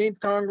 113th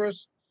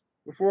Congress.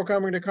 Before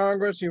coming to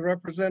Congress, he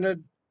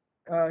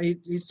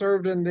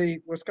served in the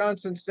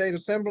Wisconsin State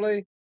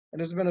Assembly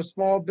and has been a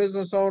small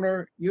business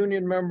owner,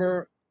 union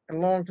member,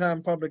 and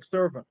longtime public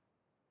servant.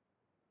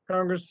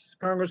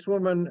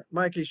 Congresswoman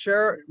Mikey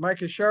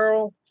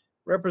Sherrill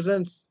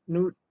represents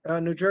New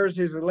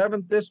Jersey's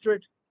 11th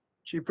District.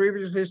 She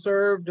previously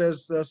served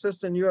as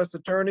Assistant U.S.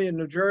 Attorney in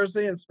New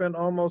Jersey and spent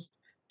almost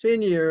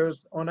 10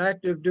 years on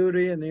active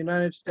duty in the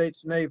United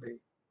States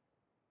Navy.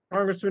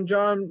 Congressman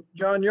John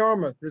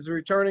Yarmouth is a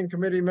returning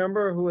committee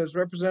member who has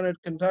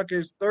represented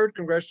Kentucky's 3rd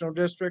Congressional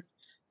District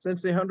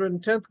since the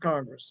 110th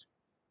Congress.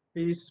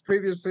 He's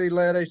previously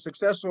led a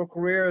successful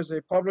career as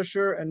a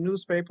publisher and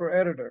newspaper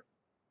editor.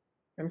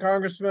 And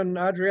Congressman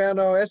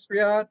Adriano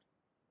Espaillat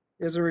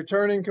is a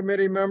returning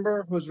committee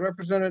member who has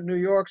represented New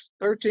York's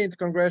 13th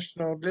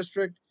Congressional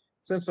District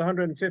since the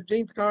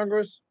 115th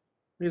Congress.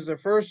 He is the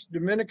first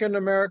Dominican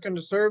American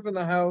to serve in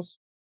the House.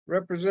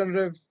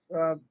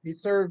 He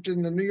served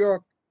in the New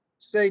York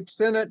State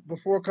Senate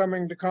before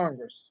coming to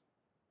Congress.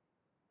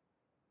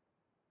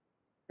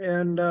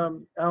 And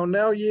I'll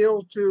now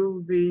yield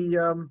to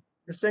the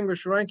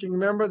distinguished ranking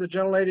member, the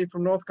gentlelady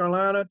from North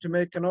Carolina, to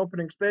make an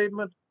opening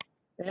statement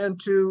and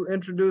to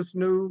introduce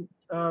new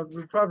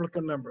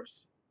Republican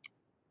members.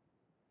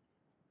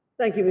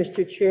 Thank you,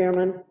 Mr.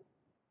 Chairman.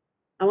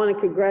 I want to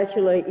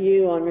congratulate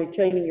you on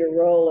retaining your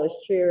role as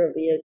chair of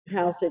the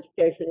House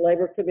Education and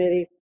Labor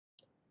Committee.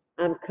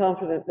 I'm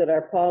confident that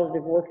our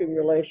positive working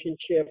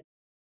relationship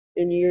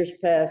in years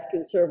past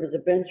can serve as a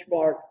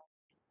benchmark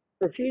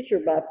for future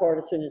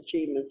bipartisan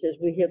achievements as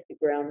we hit the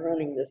ground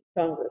running this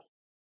Congress.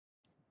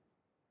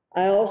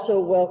 I also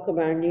welcome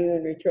our new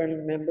and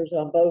returning members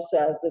on both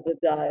sides of the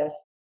dais.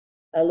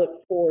 I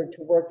look forward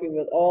to working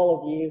with all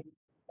of you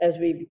as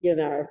we begin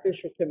our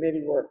official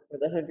committee work for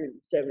the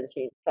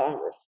 117th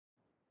Congress.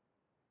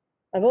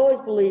 I've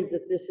always believed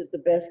that this is the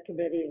best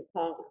committee in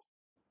Congress,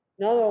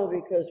 not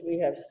only because we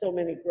have so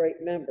many great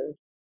members,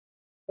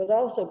 but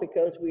also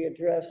because we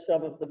address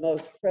some of the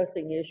most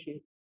pressing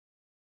issues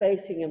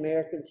facing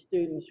American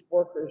students,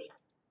 workers,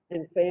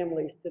 and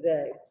families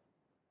today,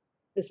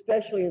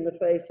 especially in the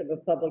face of a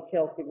public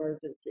health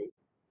emergency.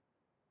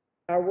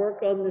 Our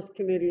work on this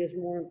committee is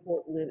more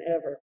important than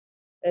ever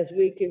as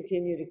we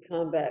continue to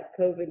combat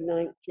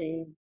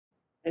COVID-19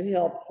 and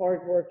help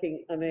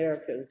hardworking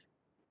Americans,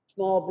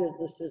 small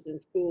businesses,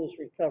 and schools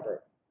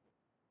recover.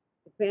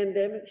 The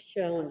pandemic's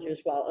challenges,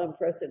 while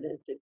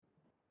unprecedented,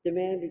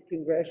 demanded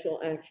congressional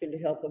action to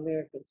help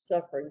Americans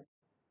suffering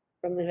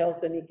from the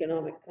health and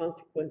economic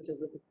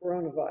consequences of the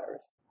coronavirus.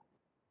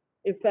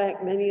 In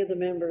fact, many of the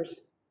members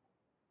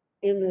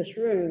in this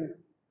room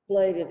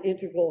played an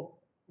integral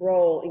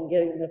role in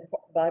getting the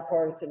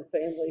bipartisan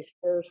Families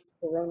First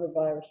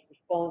Coronavirus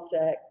Response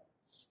Act,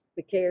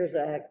 the CARES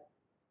Act,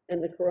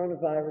 and the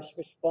Coronavirus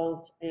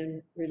Response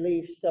and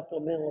Relief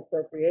Supplemental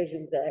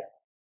Appropriations Act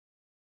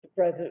to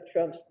President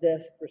Trump's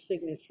desk for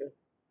signature,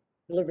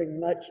 delivering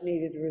much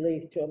needed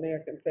relief to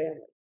American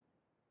families.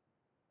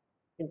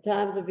 In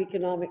times of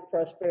economic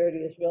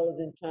prosperity as well as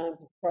in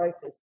times of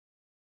crisis,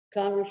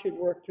 Congress should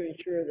work to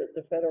ensure that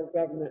the federal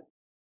government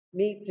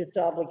meets its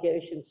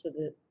obligations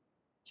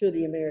to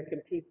the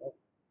American people.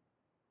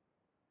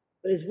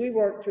 But as we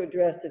work to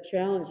address the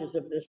challenges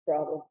of this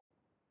problem,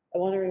 I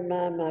want to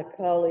remind my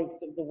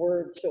colleagues of the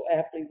words so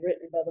aptly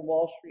written by the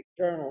Wall Street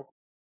Journal.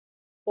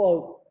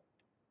 Quote,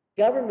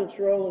 government's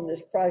role in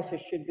this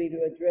crisis should be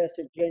to address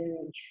a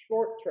genuine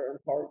short-term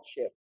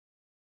hardship,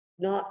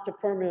 not to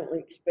permanently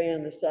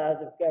expand the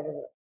size of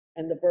government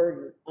and the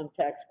burden on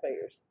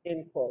taxpayers,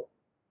 end quote.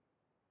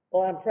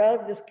 While I'm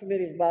proud of this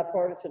committee's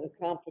bipartisan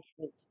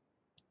accomplishments,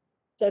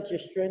 such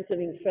as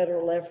strengthening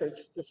federal efforts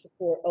to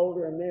support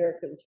older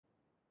Americans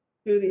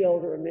through the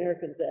Older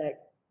Americans Act,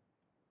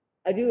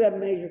 I do have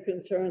major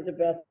concerns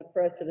about the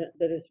precedent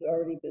that has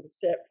already been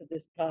set for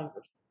this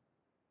Congress.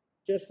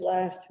 Just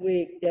last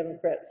week,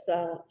 Democrats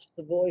silenced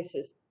the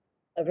voices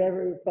of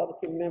every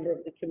Republican member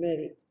of the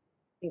committee,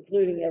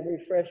 including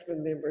every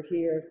freshman member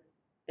here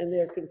and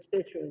their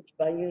constituents,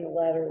 by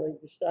unilaterally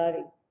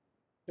deciding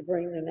to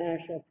bring the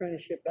National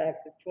Apprenticeship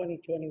Act of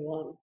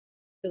 2021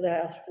 to the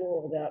House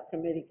floor without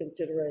committee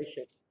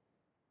consideration.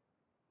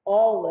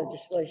 All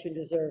legislation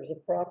deserves a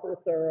proper,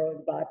 thorough,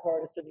 and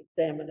bipartisan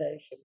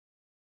examination,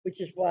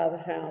 which is why the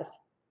House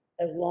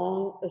has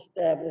long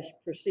established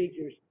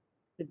procedures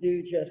to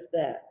do just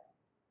that.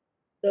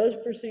 Those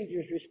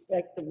procedures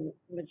respect the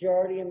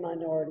majority and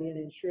minority and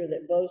ensure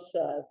that both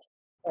sides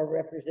are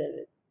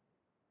represented.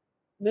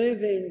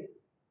 Moving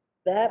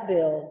that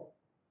bill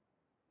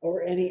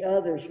or any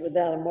others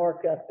without a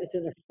markup is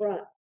an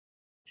affront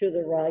to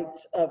the rights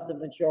of the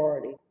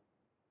majority.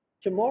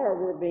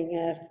 Tomorrow, we're being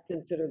asked to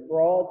consider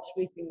broad,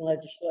 sweeping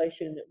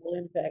legislation that will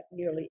impact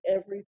nearly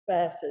every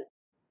facet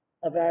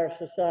of our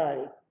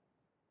society.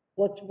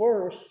 What's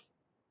worse,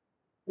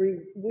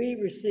 we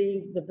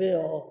received the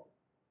bill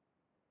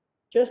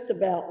just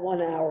about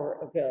 1 hour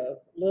ago,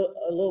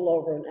 a little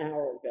over an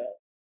hour ago.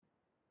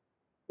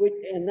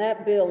 And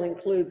that bill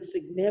includes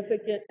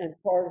significant and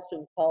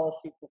partisan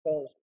policy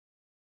proposals.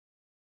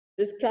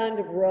 This kind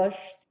of rushed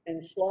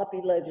and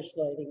sloppy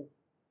legislating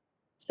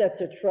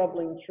sets a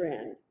troubling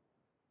trend,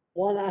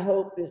 one I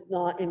hope is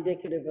not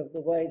indicative of the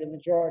way the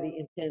majority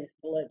intends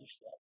to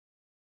legislate.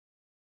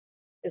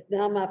 It's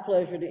now my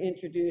pleasure to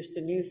introduce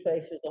the new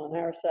faces on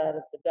our side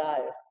of the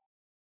dais.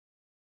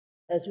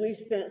 As we've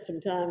spent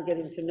some time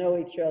getting to know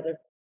each other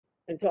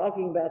and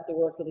talking about the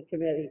work of the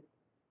committee,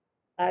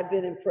 I've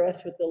been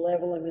impressed with the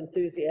level of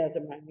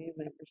enthusiasm our new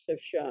members have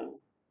shown.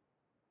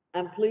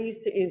 I'm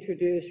pleased to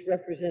introduce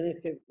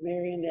Representative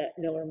Marionette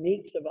Miller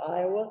Meeks of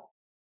Iowa,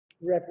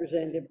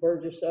 Representative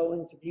Burgess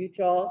Owens of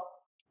Utah,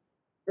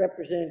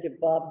 Representative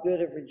Bob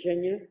Good of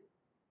Virginia,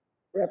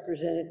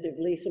 Representative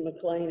Lisa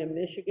McLean of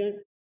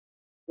Michigan,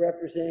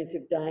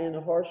 Representative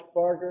Diana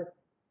Harshbarger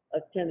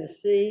of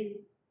Tennessee,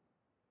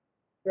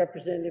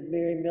 Representative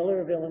Mary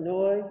Miller of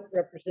Illinois,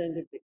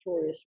 Representative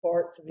Victoria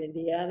Sparks of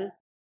Indiana,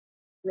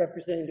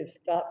 Representative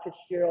Scott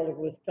Fitzgerald of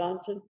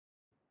Wisconsin,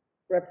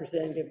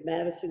 Representative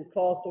Madison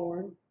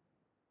Cawthorn,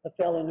 a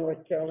fellow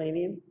North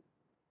Carolinian,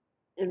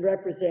 and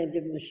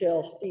Representative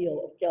Michelle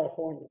Steele of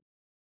California.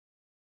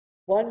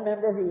 One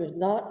member who is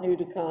not new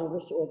to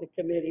Congress or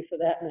the committee for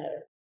that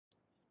matter,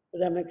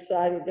 but I'm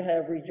excited to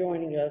have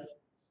rejoining us,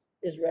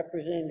 is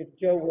Representative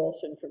Joe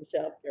Wilson from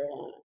South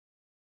Carolina.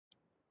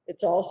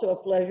 It's also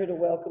a pleasure to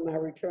welcome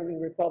our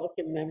returning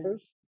Republican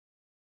members.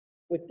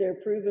 With their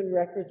proven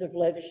records of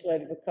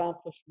legislative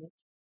accomplishments,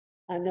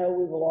 I know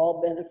we will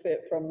all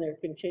benefit from their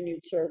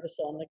continued service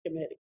on the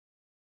committee.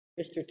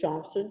 Mr.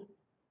 Thompson,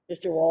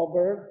 Mr.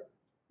 Wahlberg,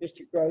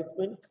 Mr.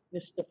 Grothman,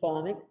 Ms.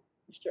 Stefanik,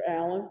 Mr.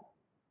 Allen,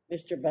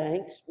 Mr.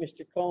 Banks,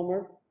 Mr.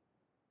 Comer,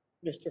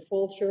 Mr.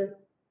 Fulcher,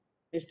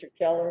 Mr.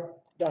 Keller,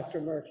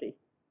 Dr. Murphy.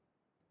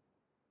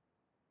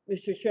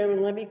 Mr.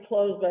 Chairman, let me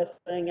close by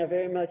saying I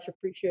very much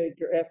appreciate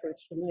your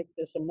efforts to make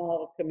this a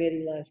model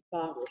committee last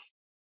Congress.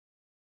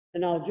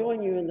 And I'll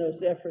join you in those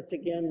efforts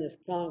again this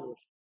Congress.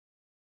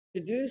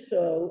 To do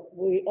so,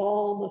 we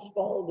all must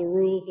follow the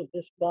rules of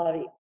this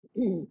body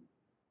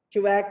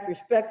to act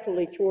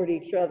respectfully toward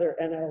each other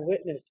and our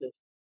witnesses.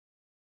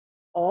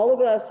 All of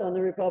us on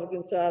the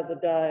Republican side of the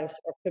dais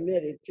are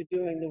committed to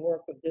doing the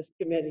work of this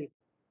committee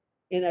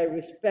in a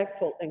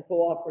respectful and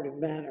cooperative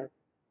manner.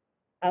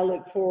 I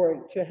look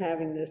forward to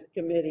having this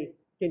committee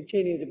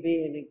continue to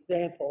be an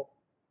example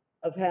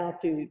of how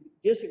to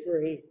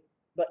disagree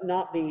but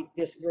not be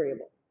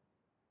disagreeable.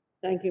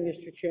 Thank you,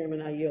 Mr.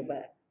 Chairman. I yield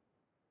back.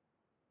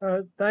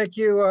 Thank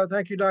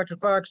you, Dr.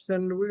 Fox,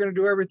 and we're going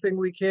to do everything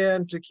we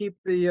can to keep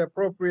the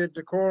appropriate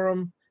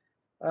decorum.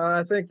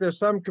 I think there's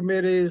some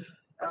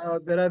committees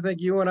that I think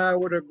you and I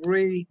would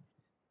agree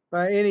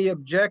by any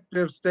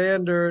objective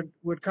standard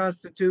would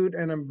constitute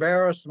an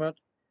embarrassment,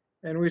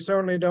 and we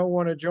certainly don't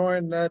want to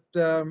join that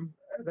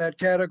that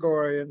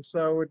category. And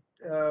so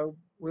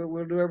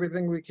we'll do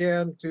everything we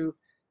can to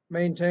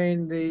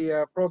maintain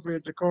the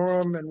appropriate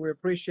decorum, and we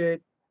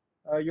appreciate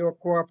your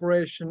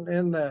cooperation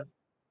in that.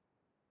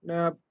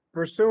 Now,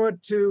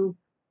 pursuant to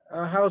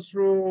House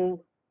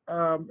Rule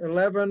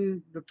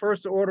 11, the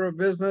first order of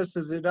business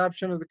is the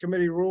adoption of the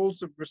committee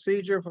rules of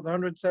procedure for the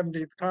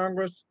 117th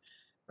Congress.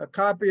 A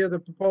copy of the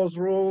proposed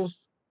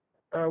rules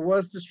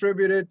was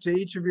distributed to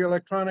each of you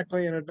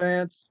electronically in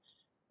advance.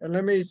 And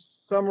let me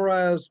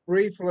summarize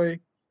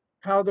briefly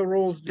how the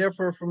rules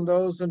differ from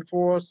those in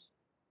force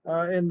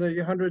in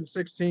the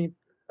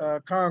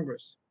 116th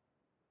Congress.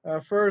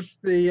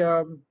 First,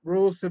 the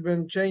rules have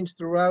been changed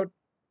throughout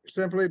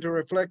simply to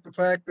reflect the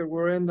fact that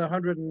we're in the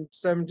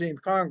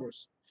 117th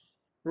Congress.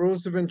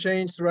 Rules have been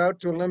changed throughout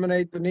to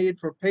eliminate the need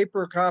for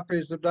paper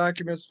copies of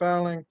documents,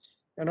 filing,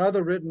 and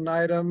other written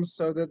items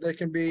so that they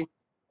can be,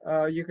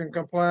 you can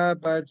comply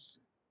by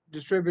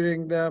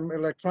distributing them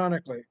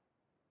electronically.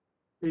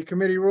 The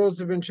committee rules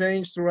have been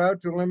changed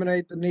throughout to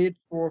eliminate the need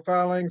for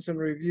filings and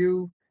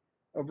review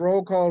of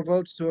roll call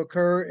votes to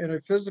occur in a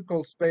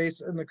physical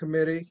space in the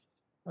committee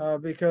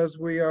because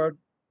we are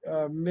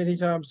many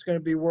times going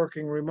to be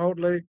working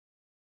remotely.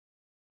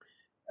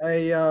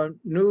 A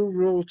new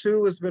Rule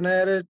 2 has been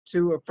added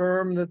to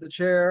affirm that the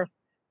chair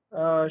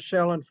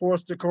shall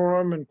enforce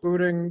decorum,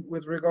 including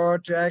with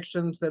regard to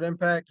actions that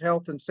impact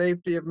health and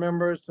safety of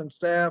members and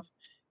staff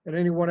and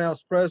anyone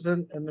else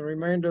present, and the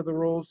remainder of the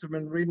rules have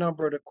been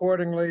renumbered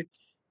accordingly.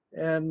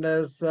 And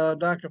as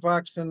Dr.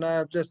 Fox and I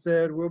have just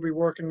said, we'll be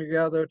working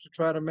together to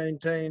try to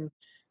maintain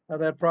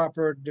that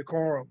proper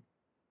decorum.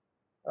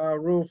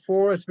 Rule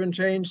 4 has been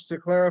changed to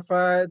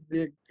clarify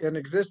an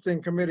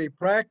existing committee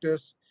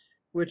practice,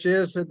 which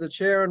is that the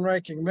chair and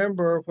ranking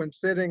member, when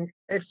sitting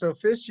ex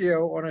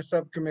officio on a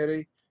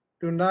subcommittee,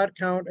 do not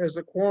count as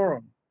a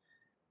quorum.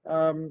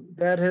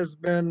 That has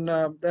been,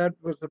 that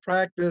was the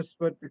practice,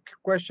 but the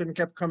question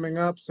kept coming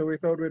up, so we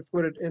thought we'd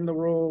put it in the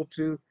rule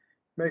to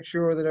make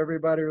sure that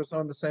everybody was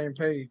on the same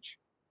page.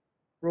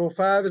 Rule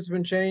 5 has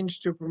been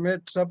changed to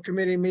permit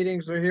subcommittee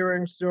meetings or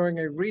hearings during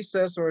a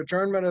recess or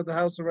adjournment of the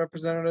House of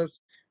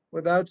Representatives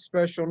without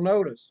special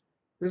notice.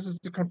 This is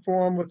to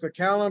conform with the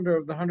calendar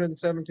of the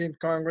 117th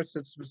Congress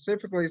that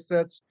specifically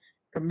sets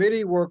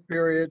committee work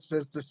periods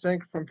as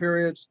distinct from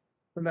periods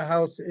when the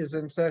House is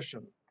in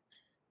session.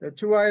 There are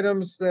two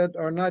items that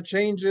are not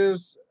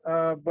changes,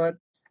 but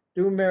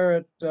do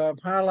merit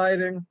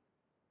highlighting.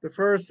 The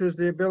first is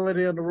the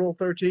ability under Rule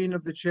 13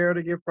 of the chair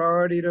to give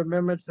priority to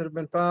amendments that have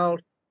been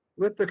filed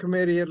with the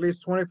committee at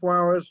least 24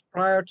 hours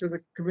prior to the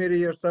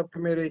committee or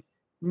subcommittee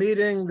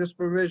meeting. This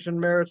provision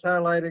merits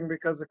highlighting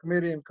because the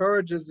committee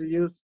encourages the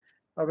use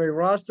of a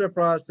roster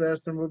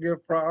process and will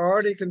give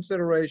priority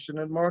consideration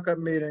in markup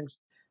meetings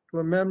to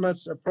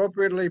amendments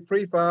appropriately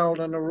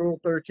pre-filed under Rule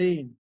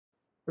 13.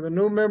 For the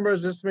new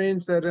members, this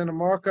means that in the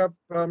markup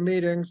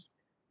meetings,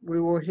 we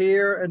will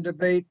hear and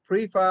debate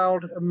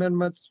pre-filed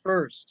amendments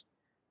first.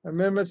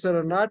 Amendments that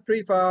are not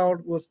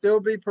pre-filed will still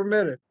be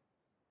permitted,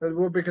 but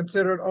will be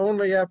considered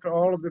only after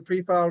all of the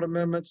pre-filed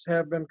amendments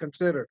have been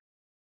considered.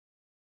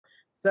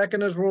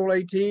 Second is Rule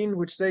 18,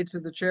 which states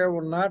that the chair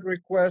will not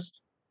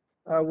request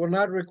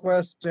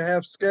to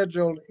have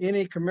scheduled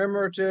any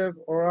commemorative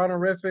or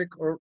honorific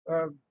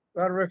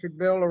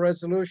bill or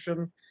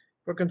resolution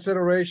for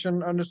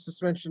consideration under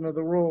suspension of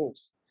the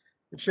rules.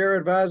 The chair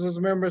advises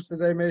members that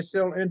they may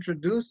still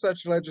introduce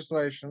such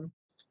legislation,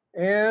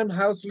 and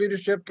House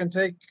leadership can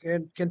take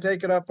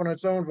it up on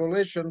its own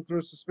volition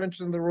through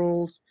suspension of the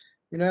rules,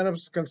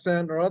 unanimous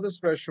consent, or other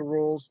special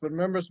rules, but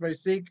members may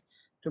seek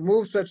to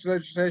move such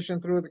legislation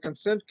through the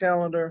consent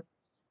calendar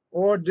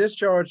or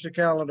discharge the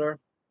calendar.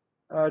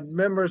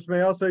 Members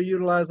may also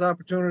utilize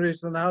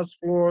opportunities on the House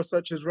floor,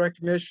 such as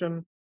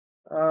recognition.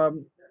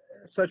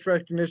 Such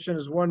recognition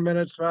as 1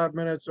 minute, 5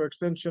 minutes, or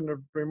extension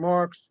of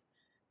remarks,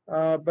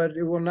 but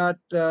it will not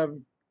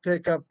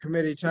take up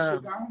committee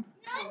time.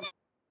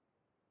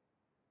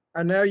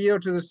 I now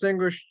yield to the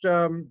distinguished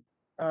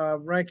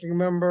ranking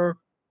member,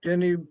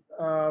 any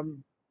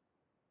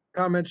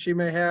comments she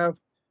may have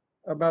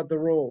about the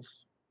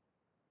rules.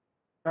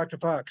 Dr.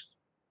 Fox.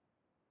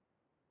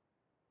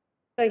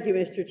 Thank you,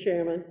 Mr.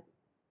 Chairman,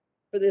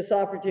 for this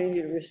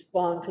opportunity to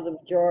respond to the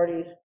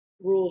majority's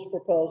rules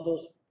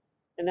proposals,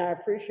 and I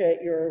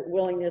appreciate your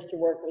willingness to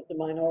work with the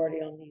minority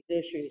on these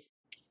issues.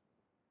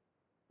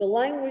 The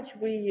language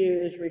we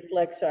use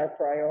reflects our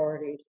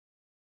priorities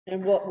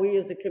and what we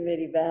as a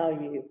committee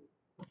value.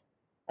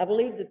 I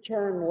believe the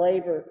term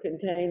labor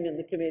contained in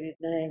the committee's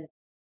name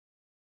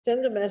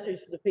sends a message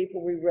to the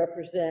people we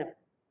represent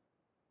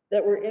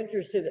that we're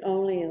interested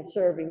only in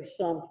serving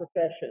some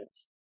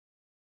professions.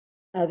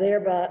 I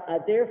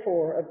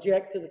therefore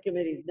object to the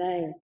committee's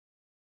name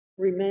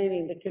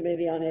remaining the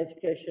Committee on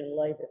Education and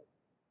Labor.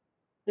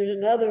 There's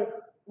another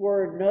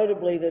word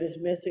notably that is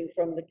missing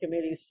from the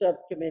committee's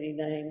subcommittee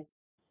name,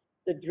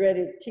 the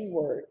dreaded T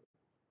word.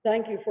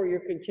 Thank you for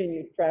your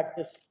continued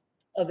practice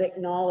of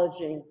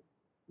acknowledging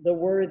the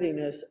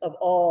worthiness of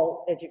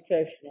all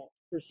educational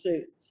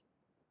pursuits.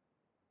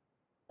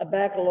 A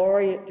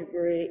baccalaureate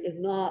degree is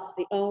not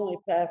the only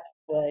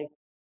pathway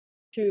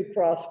to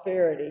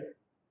prosperity,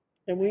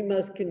 and we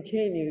must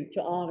continue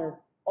to honor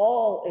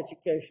all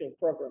educational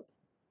programs,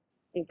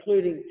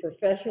 including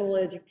professional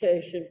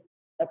education,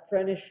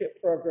 apprenticeship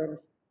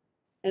programs,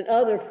 and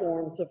other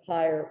forms of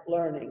higher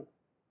learning.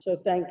 So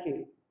thank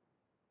you.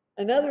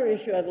 Another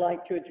issue I'd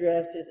like to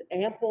address is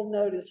ample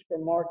notice for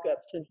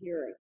markups and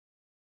hearings.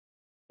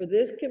 For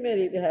this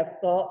committee to have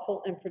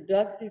thoughtful and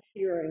productive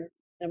hearings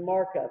and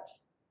markups,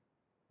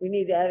 we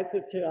need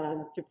adequate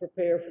time to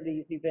prepare for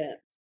these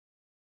events.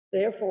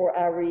 Therefore,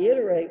 I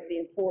reiterate the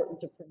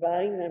importance of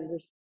providing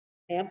members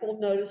ample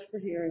notice for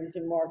hearings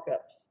and markups.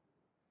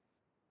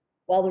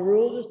 While the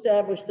rules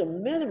established a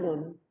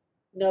minimum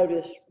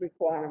notice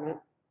requirement,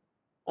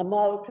 a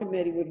model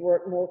committee would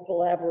work more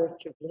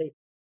collaboratively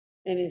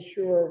and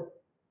ensure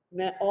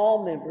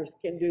all members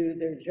can do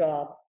their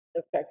job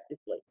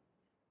effectively.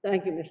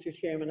 Thank you, Mr.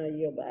 Chairman. I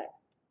yield back.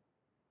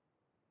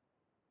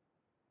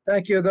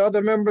 Thank you. The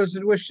other members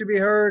that wish to be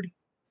heard?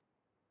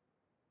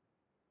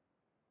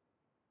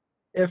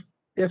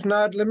 If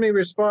not, let me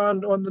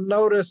respond on the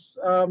notice.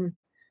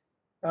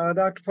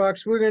 Dr.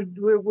 Fox,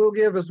 we'll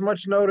give as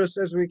much notice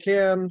as we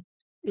can,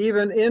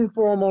 even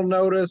informal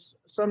notice.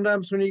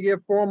 Sometimes when you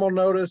give formal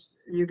notice,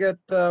 you get,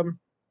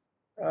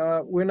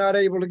 we're not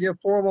able to give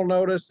formal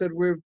notice that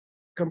we're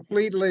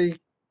completely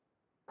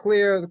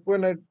clear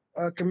when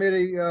a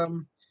committee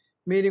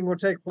meeting will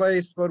take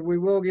place, but we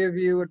will give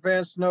you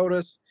advance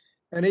notice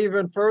and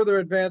even further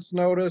advance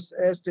notice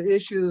as to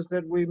issues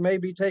that we may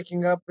be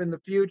taking up in the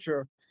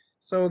future,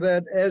 so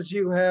that, as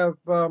you have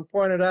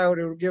pointed out,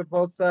 it will give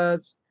both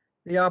sides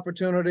the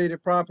opportunity to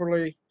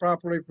properly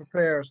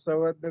prepare.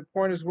 So the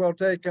point is well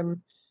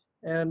taken,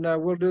 and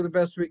we'll do the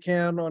best we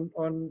can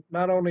on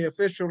not only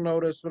official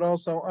notice, but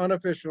also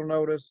unofficial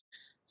notice,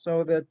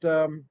 so that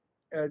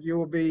you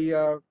will be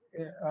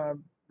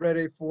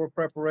ready for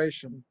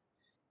preparation.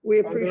 We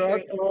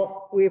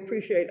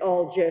appreciate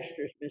all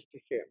gestures,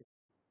 Mr. Chairman.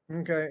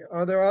 Okay.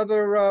 Are there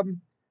other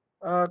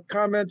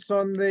comments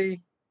on the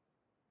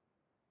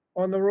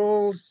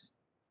rules?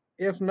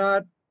 If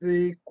not,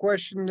 the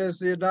question is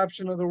the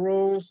adoption of the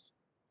rules.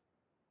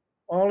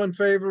 All in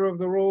favor of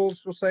the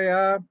rules will say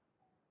aye.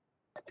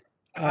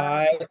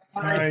 Aye.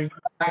 Aye.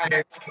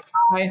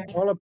 Aye.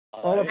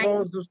 All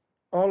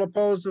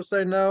opposed will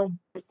say no.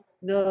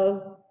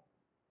 No.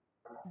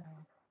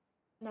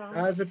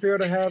 Ayes appear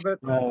to have it.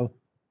 No.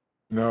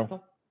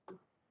 No.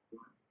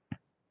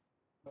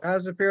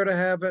 Ayes appear to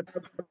have it.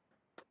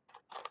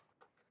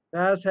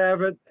 Ayes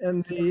have it,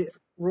 and the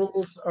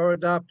rules are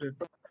adopted.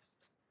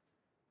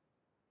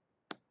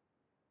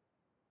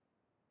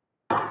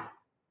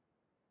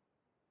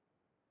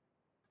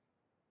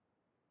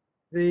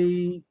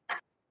 The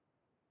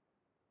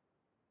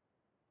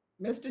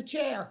Mr.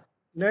 Chair,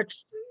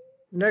 next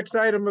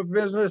item of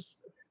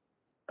business,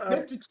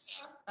 Mr. Chair,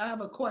 I have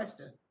a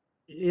question.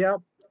 yep,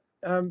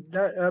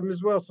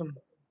 Ms. Wilson.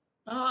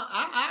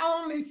 I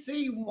only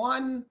see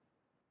one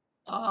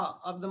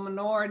of the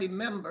minority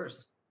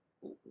members.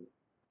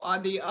 Are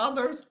the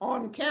others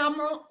on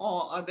camera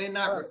or are they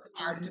not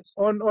required to?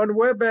 On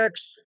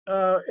WebEx,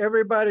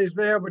 everybody's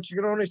there, but you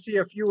can only see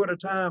a few at a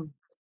time.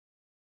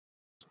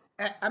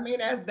 I mean,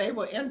 as they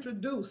were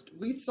introduced,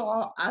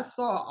 I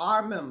saw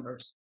our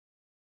members.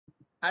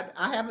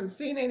 I haven't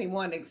seen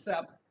anyone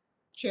except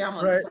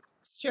Right.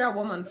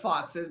 Chairwoman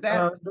Fox. Is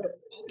that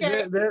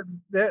okay?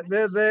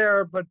 They're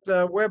there, but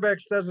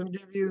WebEx doesn't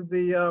give you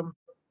the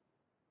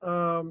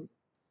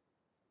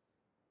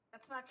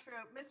That's not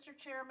true. Mr.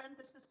 Chairman,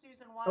 this is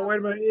Susan oh, Wild. wait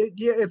a minute.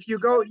 Yeah, if you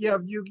go, yeah,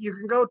 you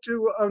can go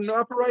to an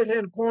upper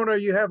right-hand corner,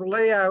 you have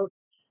layout,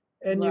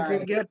 and you can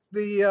Right. get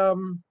the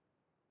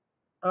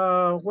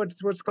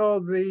what's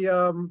called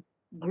the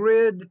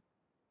grid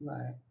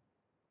Right.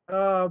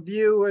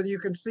 view, and you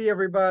can see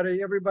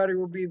everybody. Everybody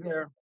will be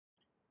there.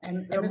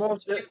 And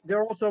There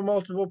are also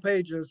multiple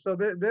pages, so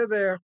they're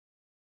there.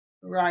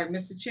 Right,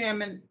 Mr.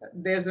 Chairman,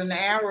 there's an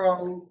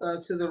arrow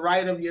to the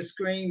right of your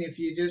screen. If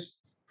you just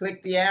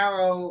click the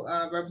arrow,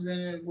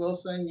 Representative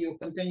Wilson, you'll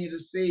continue to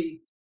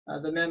see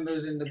the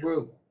members in the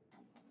group.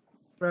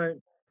 Right.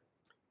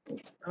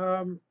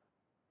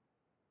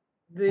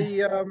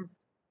 The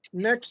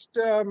next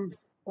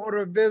order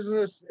of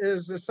business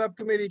is the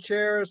subcommittee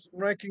chairs,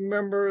 ranking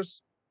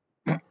members,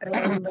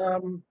 and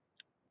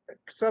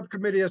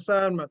subcommittee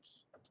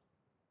assignments.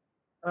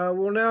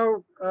 We'll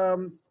now,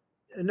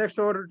 the next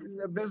order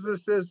of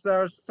business is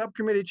our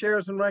subcommittee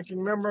chairs and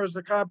ranking members,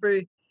 a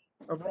copy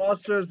of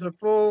rosters of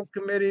full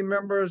committee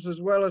members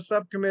as well as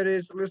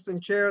subcommittees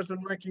listing chairs and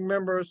ranking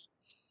members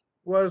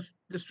was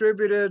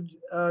distributed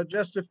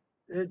just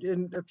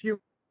in a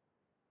few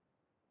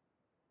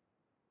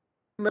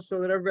minutes so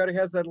that everybody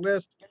has that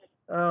list.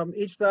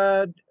 Each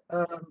side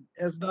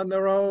has done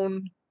their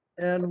own,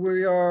 and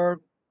we are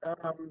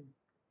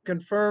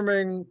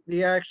confirming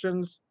the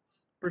actions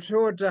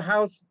pursuant to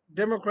House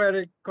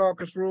Democratic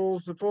Caucus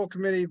rules. The full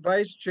committee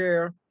vice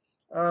chair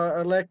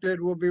elected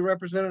will be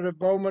Representative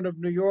Bowman of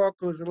New York,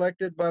 who is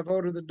elected by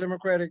vote of the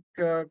Democratic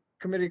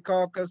Committee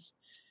Caucus.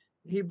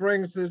 He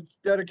brings his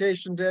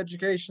dedication to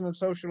education and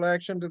social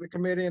action to the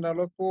committee, and I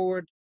look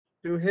forward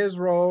to his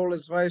role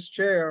as vice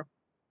chair.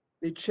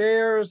 The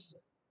chairs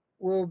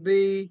will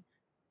be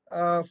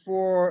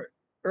for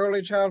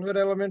early childhood,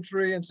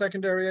 elementary, and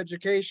secondary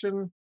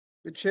education.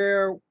 The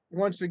chair,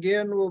 once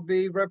again, will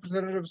be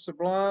Representative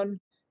Sablon,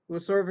 who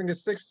is serving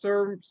his sixth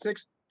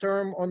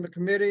term on the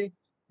committee.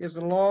 He has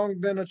long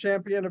been a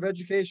champion of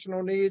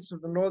educational needs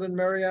of the Northern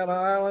Mariana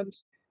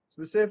Islands,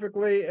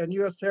 specifically, and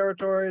U.S.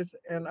 territories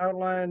and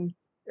outlying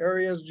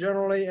areas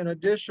generally, in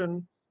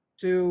addition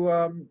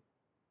to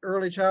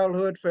early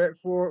childhood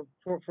for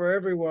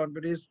everyone,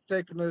 but he's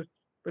taken a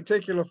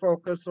particular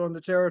focus on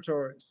the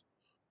territories.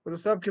 For the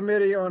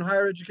subcommittee on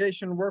higher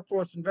education and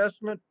workforce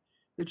investment,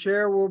 the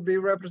chair will be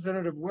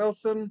Representative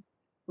Wilson,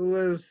 who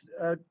is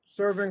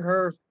serving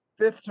her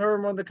fifth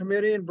term on the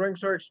committee and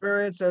brings her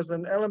experience as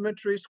an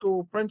elementary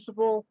school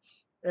principal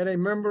and a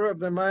member of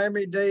the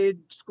Miami-Dade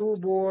School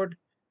Board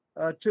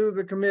to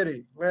the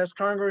committee. Last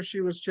Congress,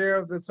 she was chair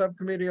of the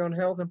Subcommittee on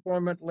Health,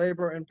 Employment,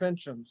 Labor, and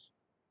Pensions.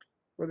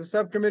 For the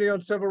Subcommittee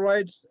on Civil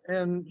Rights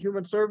and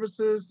Human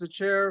Services, the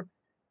chair,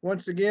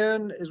 once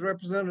again, is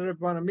Representative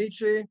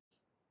Bonamici,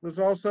 who's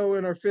also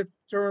in her fifth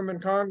term in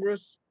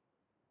Congress.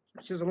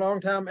 She's a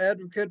longtime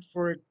advocate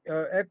for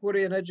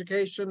equity in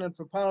education and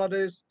for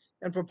policies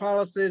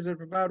that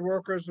provide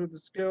workers with the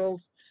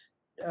skills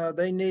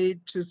they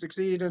need to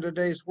succeed in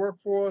today's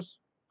workforce.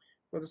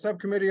 For the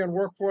Subcommittee on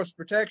Workforce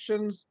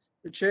Protections,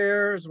 the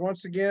chair is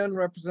once again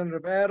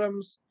Representative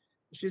Adams.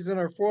 She's in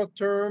her fourth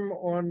term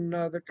on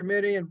the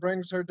committee and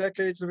brings her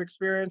decades of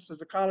experience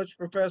as a college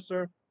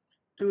professor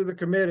to the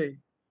committee.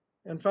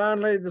 And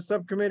finally, the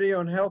Subcommittee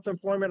on Health,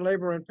 Employment,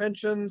 Labor, and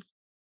Pensions.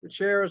 The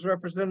chair is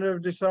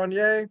Representative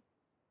DeSaulnier,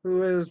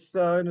 who is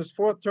in his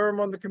fourth term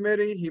on the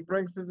committee. He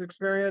brings his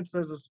experience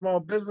as a small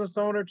business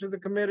owner to the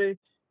committee,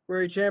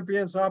 where he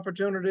champions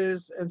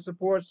opportunities and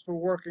supports for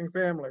working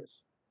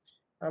families.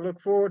 I look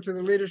forward to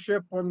the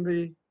leadership on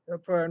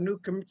for our new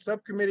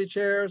subcommittee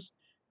chairs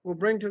will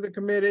bring to the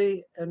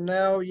committee, and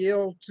now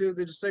yield to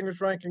the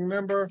distinguished ranking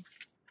member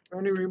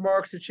any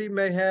remarks that she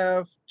may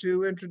have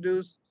to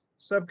introduce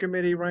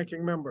subcommittee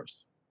ranking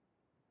members.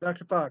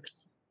 Dr.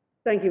 Fox.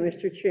 Thank you,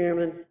 Mr.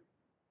 Chairman.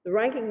 The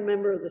ranking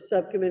member of the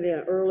Subcommittee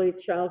on Early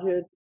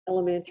Childhood,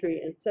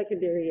 Elementary, and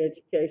Secondary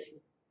Education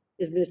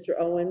is Mr.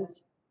 Owens.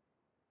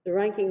 The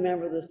ranking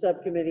member of the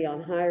Subcommittee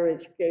on Higher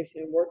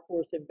Education and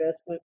Workforce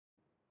Investment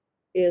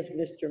is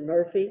Mr.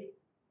 Murphy.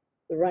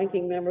 The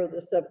ranking member of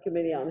the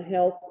Subcommittee on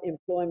Health,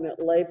 Employment,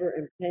 Labor,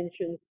 and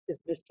Pensions is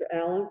Mr.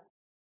 Allen.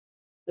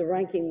 The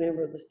ranking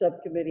member of the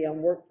Subcommittee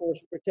on Workforce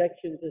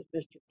Protections is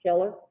Mr.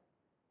 Keller.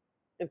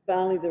 And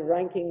finally, the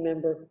ranking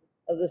member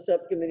of the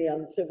Subcommittee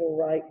on Civil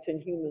Rights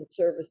and Human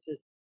Services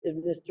is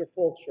Mr.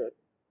 Fulcher.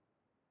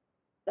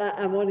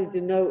 I wanted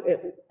to note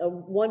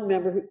one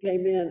member who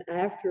came in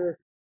after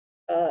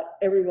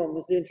everyone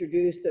was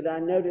introduced that I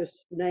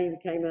noticed name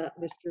came out,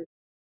 Mr.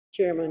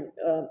 Chairman,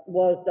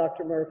 was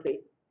Dr. Murphy.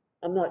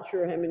 I'm not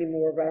sure how many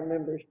more of our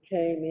members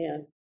came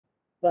in,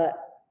 but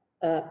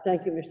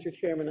thank you, Mr.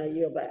 Chairman. I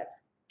yield back.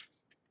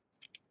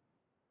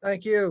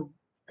 Thank you.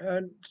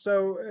 And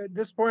so at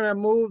this point, I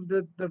move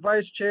that the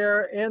vice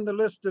chair and the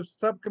list of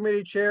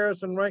subcommittee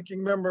chairs and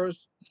ranking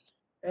members,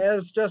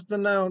 as just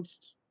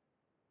announced,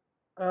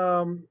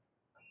 and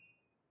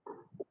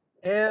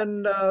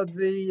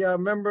the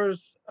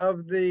members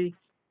of the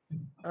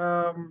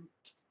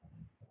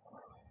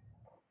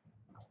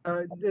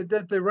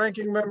that the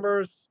ranking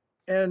members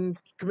and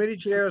committee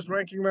chairs,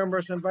 ranking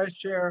members, and vice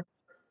chair,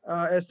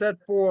 as set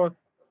forth,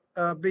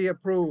 be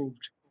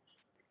approved.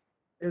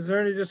 Is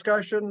there any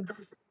discussion?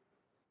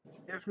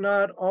 If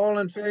not, all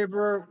in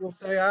favor will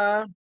say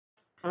aye.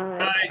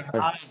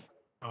 Aye.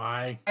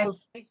 Aye.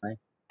 Aye.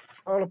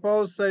 All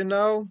opposed, say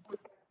no.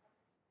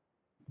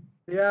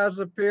 The ayes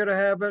appear to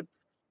have it.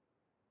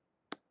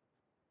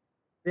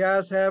 The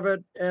ayes have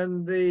it,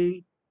 and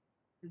the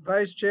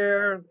vice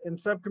chair and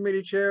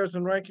subcommittee chairs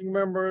and ranking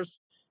members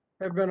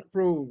have been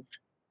approved.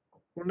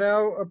 We'll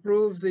now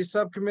approve the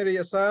subcommittee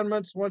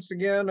assignments. Once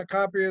again, a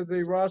copy of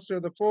the roster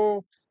of the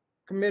full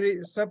committee,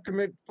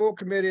 full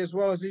committee, as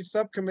well as each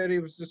subcommittee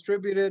was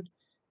distributed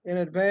in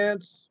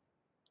advance.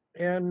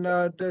 And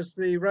does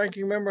the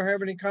ranking member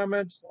have any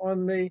comments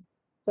on the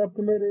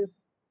subcommittees?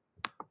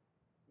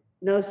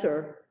 No,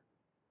 sir.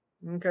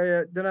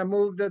 Okay, then I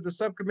move that the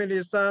subcommittee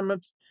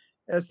assignments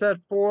as set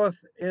forth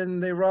in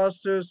the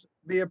rosters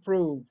be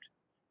approved.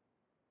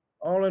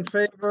 All in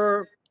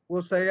favor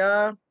will say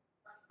aye.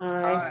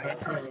 Aye.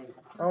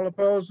 All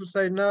opposed will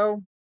say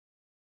no.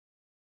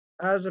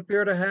 Ayes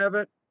appear to have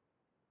it.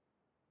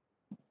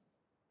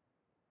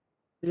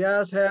 The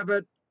ayes have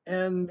it,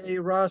 and the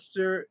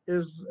roster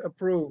is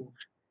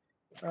approved.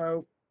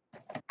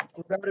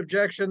 Without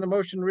objection, the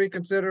motion to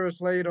reconsider is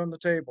laid on the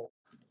table.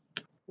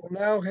 We'll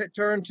now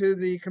turn to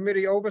the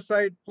committee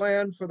oversight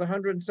plan for the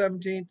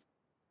 117th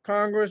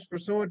Congress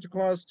pursuant to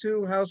Clause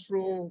 2, House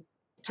Rule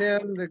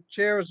 10. The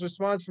chair is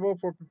responsible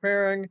for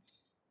preparing,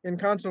 in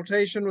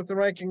consultation with the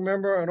ranking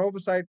member, an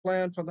oversight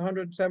plan for the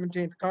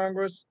 117th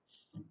Congress.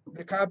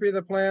 The copy of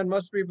the plan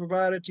must be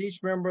provided to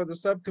each member of the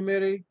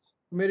subcommittee.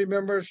 Committee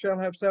members shall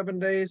have 7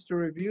 days to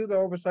review the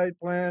oversight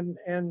plan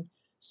and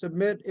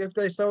submit, if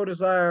they so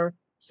desire,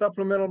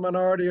 supplemental,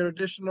 minority, or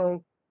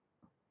additional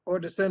or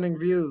dissenting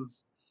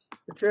views.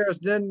 The chair is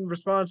then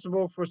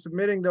responsible for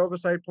submitting the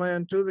oversight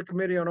plan to the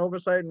Committee on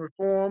Oversight and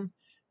Reform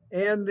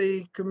and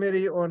the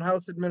Committee on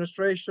House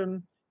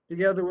Administration,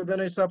 together with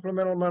any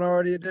supplemental,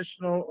 minority,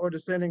 additional, or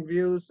dissenting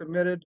views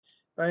submitted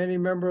by any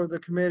member of the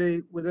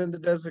committee within the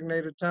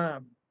designated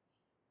time.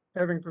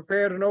 Having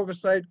prepared an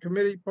oversight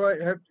committee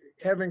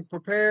having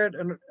prepared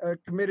a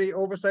committee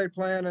oversight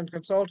plan and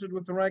consulted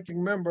with the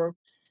ranking member,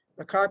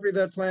 a copy of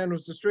that plan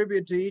was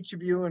distributed to each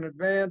of you in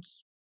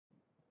advance.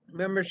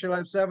 Members shall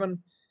have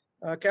 7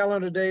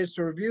 calendar days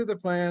to review the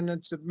plan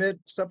and submit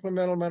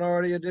supplemental,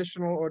 minority,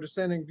 additional, or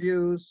dissenting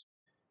views.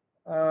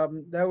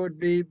 That would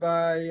be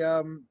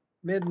by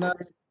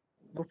midnight,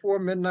 before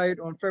midnight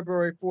on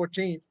February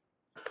 14th.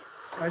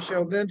 I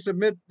shall then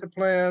submit the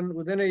plan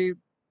with any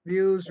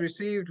views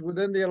received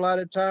within the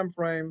allotted time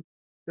frame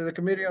to the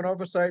Committee on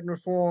Oversight and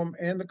Reform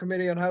and the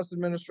Committee on House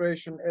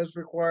Administration as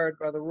required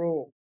by the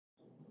rule.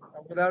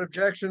 Without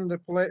objection, the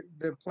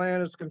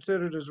plan is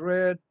considered as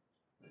read.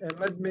 And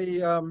let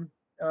me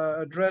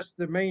address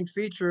the main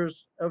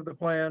features of the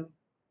plan.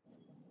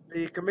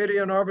 The Committee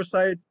on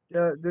Oversight,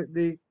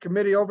 the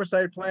Committee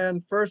Oversight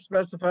Plan first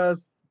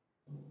specifies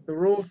the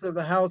rules of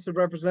the House of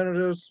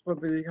Representatives for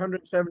the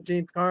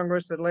 117th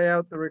Congress that lay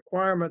out the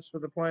requirements for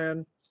the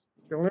plan,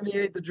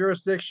 delineate the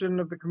jurisdiction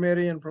of the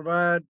committee, and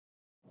provide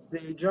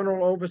the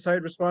general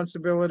oversight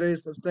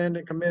responsibilities of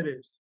standing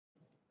committees.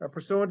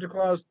 Pursuant to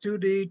Clause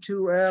 2D,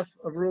 2F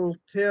of Rule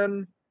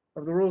 10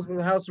 of the Rules of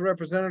the House of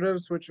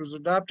Representatives, which was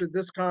adopted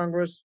this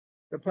Congress,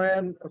 the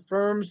plan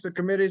affirms the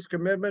committee's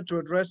commitment to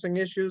addressing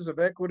issues of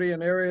equity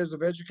in areas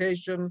of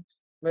education,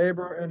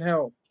 labor, and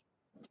health.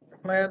 The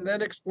plan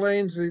then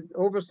explains that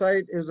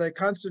oversight is a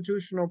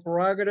constitutional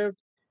prerogative,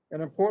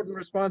 an important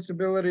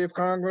responsibility of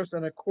Congress,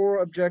 and a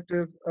core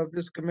objective of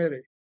this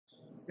committee.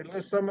 It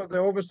lists some of the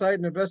oversight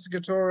and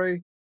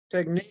investigatory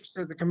techniques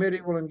that the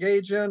committee will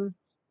engage in,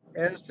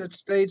 as it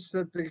states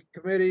that the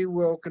committee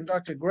will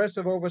conduct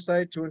aggressive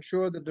oversight to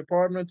ensure that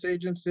departments,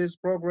 agencies,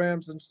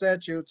 programs, and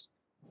statutes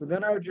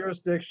within our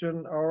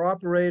jurisdiction are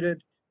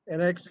operated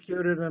and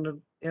executed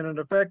in an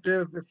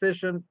effective,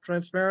 efficient,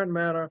 transparent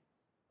manner,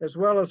 as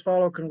well as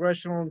follow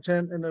congressional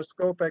intent in their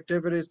scope,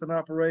 activities, and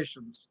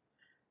operations.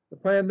 The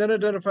plan then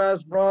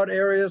identifies broad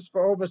areas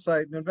for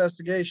oversight and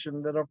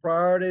investigation that are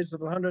priorities of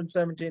the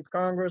 117th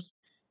Congress,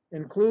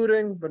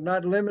 including but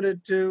not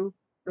limited to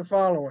the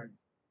following: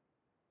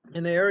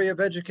 In the area of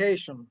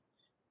education,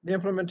 the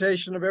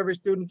implementation of Every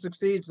Student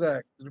Succeeds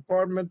Act, the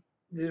Department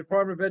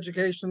of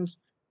Education's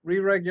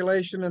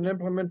re-regulation and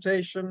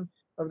implementation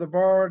of the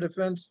Borrower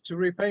Defense to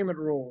Repayment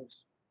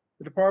Rules,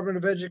 the Department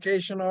of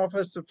Education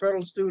Office of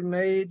Federal Student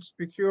Aid's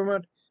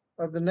procurement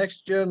of the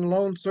Next Gen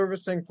Loan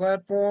Servicing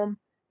Platform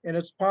and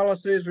its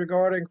policies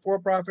regarding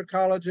for-profit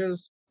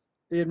colleges,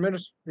 the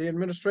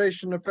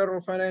administration of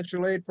federal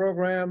financial aid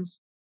programs,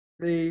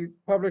 the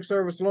Public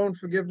Service Loan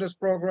Forgiveness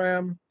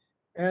Program,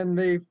 and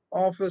the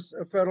Office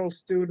of Federal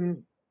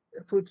Student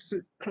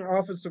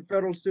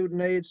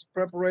Aid's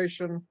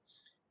preparation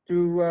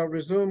to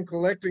resume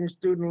collecting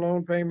student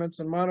loan payments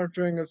and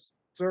monitoring of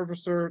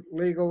servicer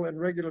legal and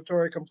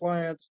regulatory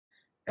compliance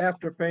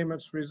after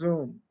payments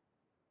resume.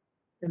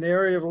 In the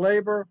area of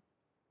labor,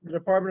 the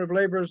Department of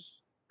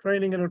Labor's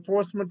training and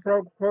enforcement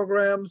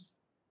programs,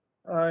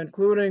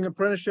 including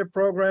apprenticeship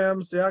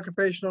programs, the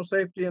Occupational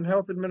Safety and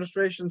Health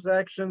Administration's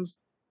actions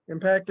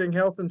impacting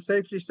health and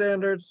safety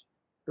standards,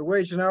 the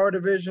Wage and Hour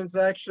Division's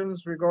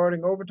actions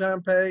regarding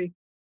overtime pay,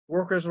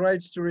 workers'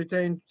 rights to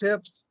retain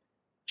tips,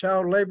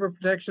 child labor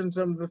protections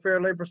under the Fair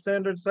Labor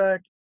Standards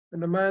Act,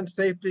 and the Mine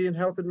Safety and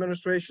Health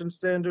Administration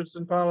standards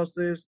and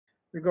policies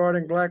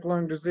regarding black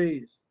lung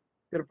disease.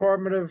 The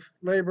Department of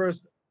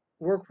Labor's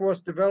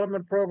Workforce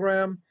Development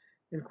Program,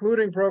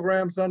 including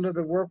programs under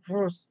the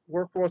Workforce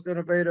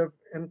Innovative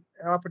and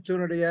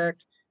Opportunity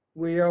Act,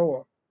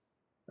 WIOA.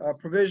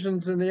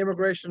 Provisions in the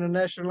Immigration and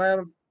Nationality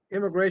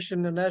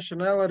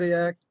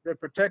Act that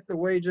protect the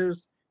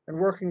wages and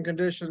working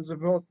conditions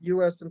of both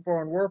U.S. and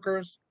foreign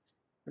workers,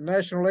 the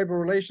National Labor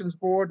Relations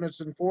Board and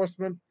its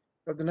enforcement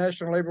of the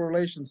National Labor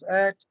Relations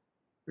Act,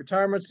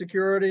 retirement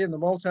security and the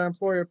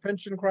multi-employer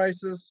pension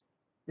crisis,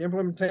 the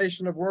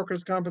implementation of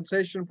workers'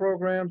 compensation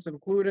programs,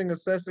 including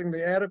assessing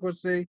the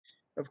adequacy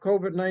of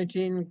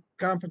COVID-19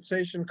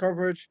 compensation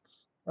coverage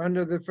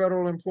under the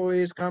Federal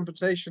Employees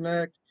Compensation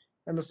Act,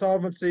 and the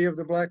solvency of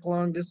the Black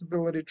Lung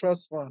Disability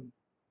Trust Fund,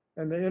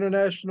 and the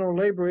international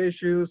labor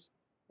issues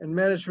and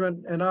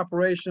management and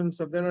operations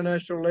of the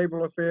International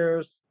Labor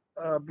Affairs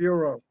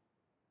Bureau.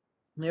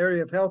 In the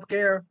area of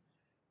healthcare,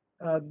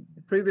 the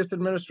previous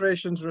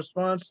administration's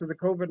response to the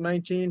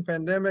COVID-19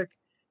 pandemic,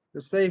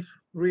 the safe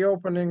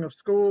reopening of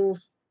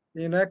schools,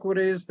 the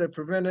inequities that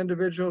prevent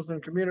individuals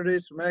and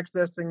communities from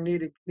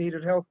accessing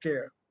needed health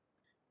care.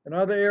 In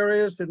other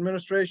areas, the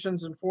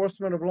administration's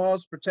enforcement of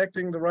laws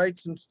protecting the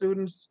rights of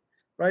students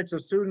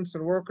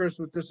and workers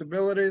with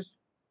disabilities,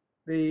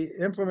 the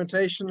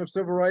implementation of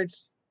civil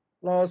rights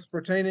laws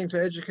pertaining to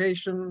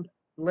education,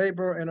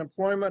 labor, and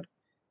employment,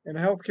 and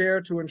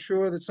healthcare to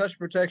ensure that such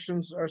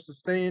protections are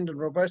sustained and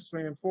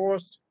robustly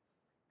enforced,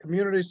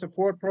 community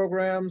support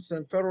programs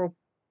and federal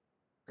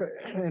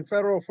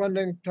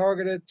funding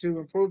targeted to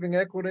improving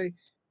equity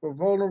for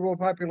vulnerable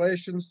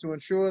populations to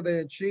ensure they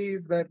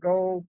achieve that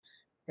goal,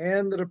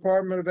 and the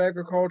Department of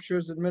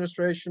Agriculture's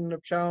administration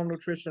of child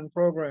nutrition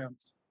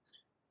programs.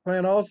 The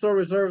plan also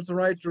reserves the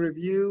right to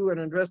review and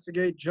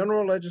investigate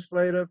general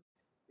legislative,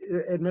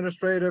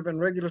 administrative, and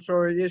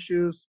regulatory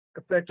issues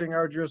affecting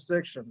our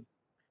jurisdiction.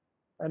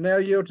 I now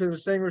yield to the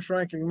distinguished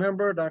ranking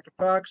member, Dr.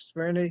 Fox,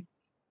 for any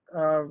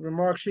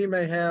remarks she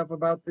may have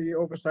about the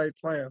oversight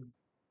plan.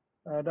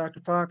 Dr.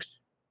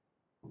 Fox.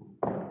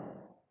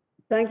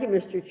 Thank you,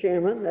 Mr.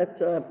 Chairman.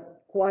 That's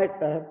quite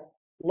a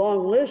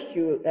long list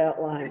you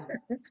outlined.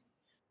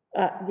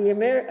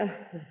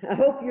 I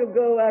hope you'll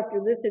go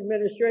after this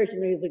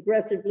administration as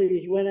aggressively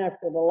as you went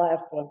after the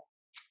last one.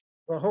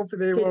 Well,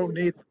 hopefully they won't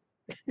need.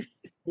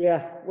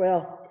 Yeah,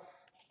 well,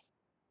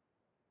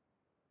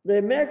 the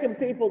American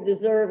people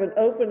deserve an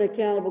open,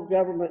 accountable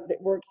government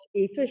that works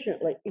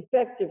efficiently,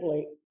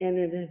 effectively, and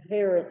in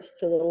adherence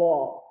to the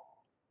law.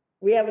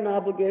 We have an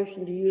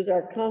obligation to use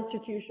our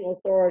constitutional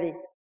authority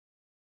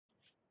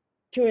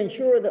to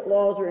ensure that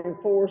laws are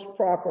enforced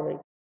properly.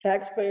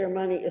 Taxpayer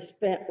money is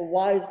spent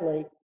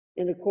wisely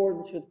in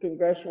accordance with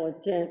congressional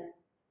intent,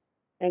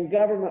 and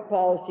government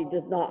policy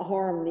does not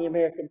harm the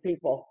American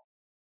people.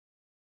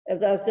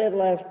 As I said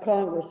last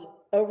Congress,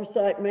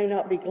 oversight may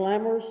not be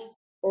glamorous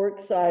or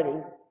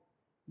exciting,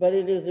 but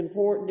it is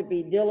important to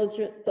be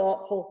diligent,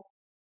 thoughtful,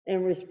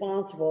 and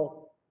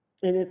responsible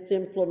in its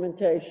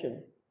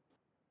implementation.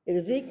 It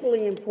is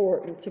equally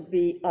important to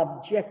be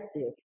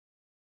objective.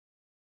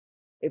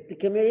 If the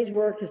committee's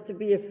work is to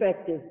be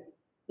effective,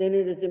 then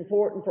it is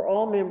important for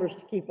all members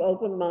to keep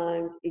open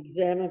minds,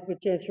 examine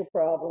potential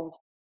problems,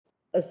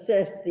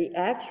 assess the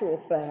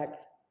actual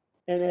facts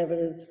and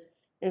evidence,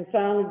 and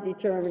finally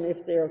determine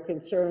if there are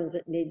concerns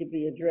that need to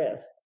be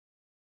addressed.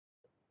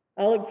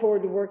 I look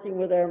forward to working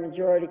with our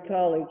majority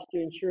colleagues to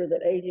ensure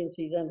that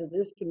agencies under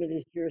this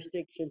committee's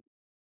jurisdiction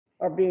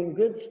are being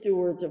good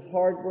stewards of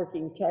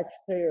hardworking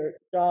taxpayer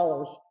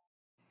dollars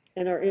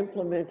and are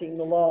implementing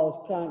the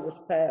laws Congress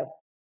passed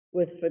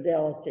with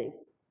fidelity.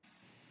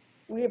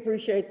 We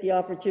appreciate the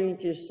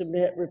opportunity to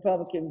submit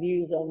Republican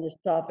views on this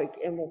topic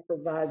and will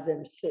provide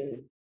them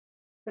soon.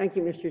 Thank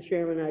you, Mr.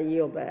 Chairman. I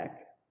yield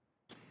back.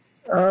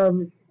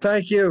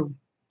 Thank you.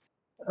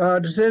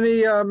 Does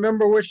any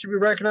member wish to be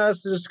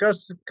recognized to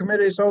discuss the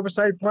committee's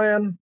oversight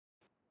plan?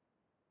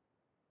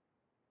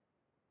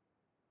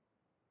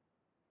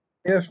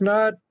 If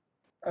not,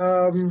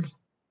 the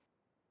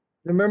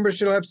members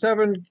shall have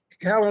 7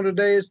 calendar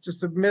days to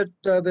submit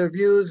their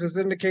views as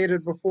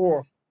indicated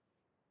before.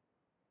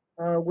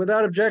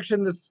 Without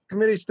objection, this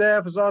committee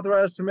staff is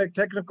authorized to make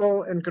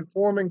technical and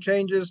conforming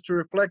changes to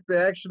reflect the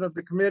action of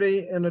the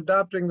committee in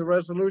adopting the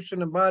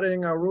resolution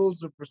embodying our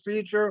rules of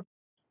procedure.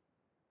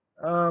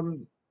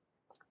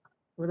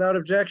 Without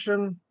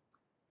objection.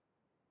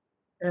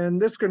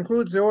 And this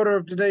concludes the order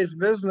of today's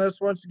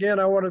business. Once again,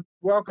 I want to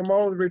welcome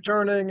all of the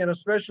returning and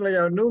especially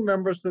our new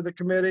members to the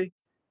committee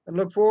and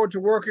look forward to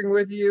working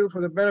with you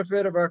for the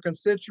benefit of our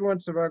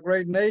constituents of our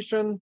great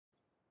nation.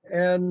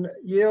 And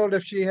yield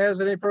if she has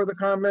any further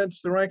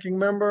comments, the ranking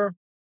member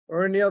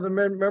or any other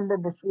member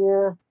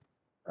before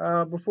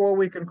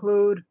we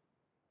conclude.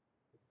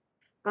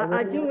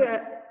 I do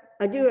have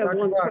Dr.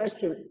 one Box.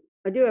 question.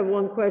 I do have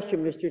one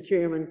question, Mr.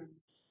 Chairman.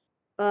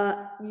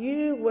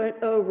 You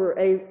went over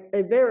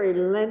a very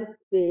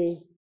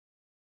lengthy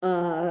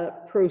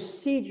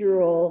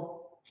procedural,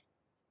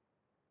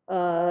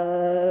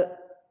 I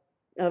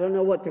don't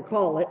know what to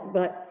call it,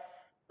 but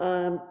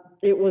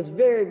it was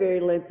very, very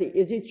lengthy.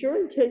 Is it your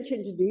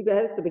intention to do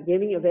that at the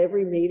beginning of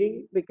every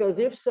meeting? Because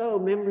if so,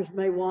 members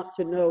may want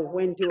to know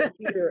when to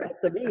appear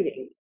at the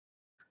meeting.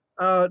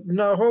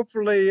 No,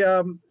 hopefully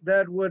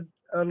that would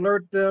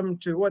alert them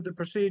to what the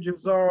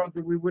procedures are,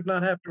 that we would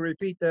not have to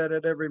repeat that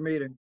at every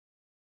meeting.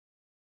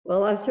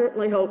 Well, I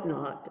certainly hope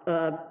not.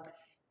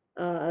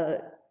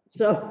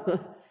 So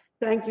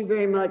thank you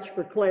very much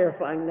for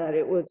clarifying that.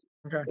 It was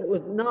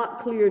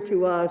not clear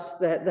to us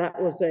that that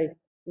was a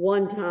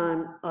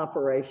one-time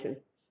operation.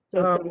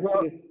 So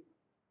thank you.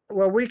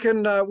 Well, we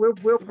can,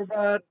 we'll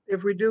provide,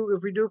 if we do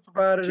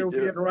provide it, it'll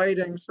be in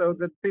writing so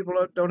that people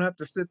don't have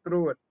to sit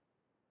through it.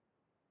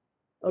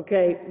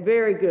 Okay,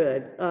 very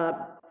good.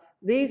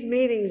 These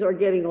meetings are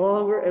getting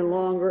longer and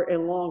longer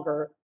and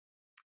longer.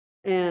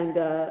 And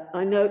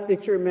I note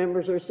that your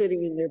members are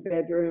sitting in their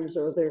bedrooms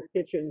or their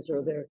kitchens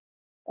or their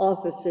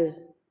offices.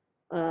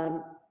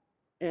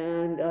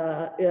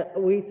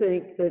 We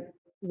think that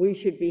we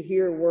should be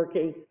here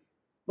working,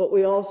 but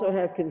we also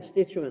have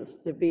constituents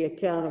to be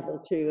accountable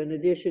to in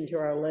addition to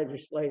our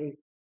legislating.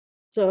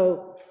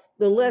 So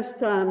the less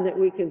time that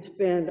we can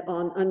spend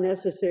on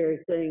unnecessary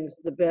things,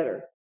 the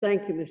better.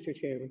 Thank you, Mr.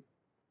 Chairman.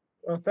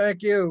 Well,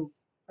 thank you.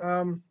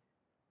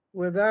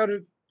 Without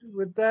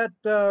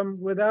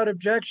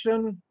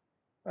objection,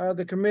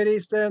 the committee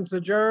stands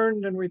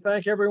adjourned and we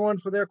thank everyone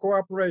for their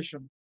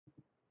cooperation.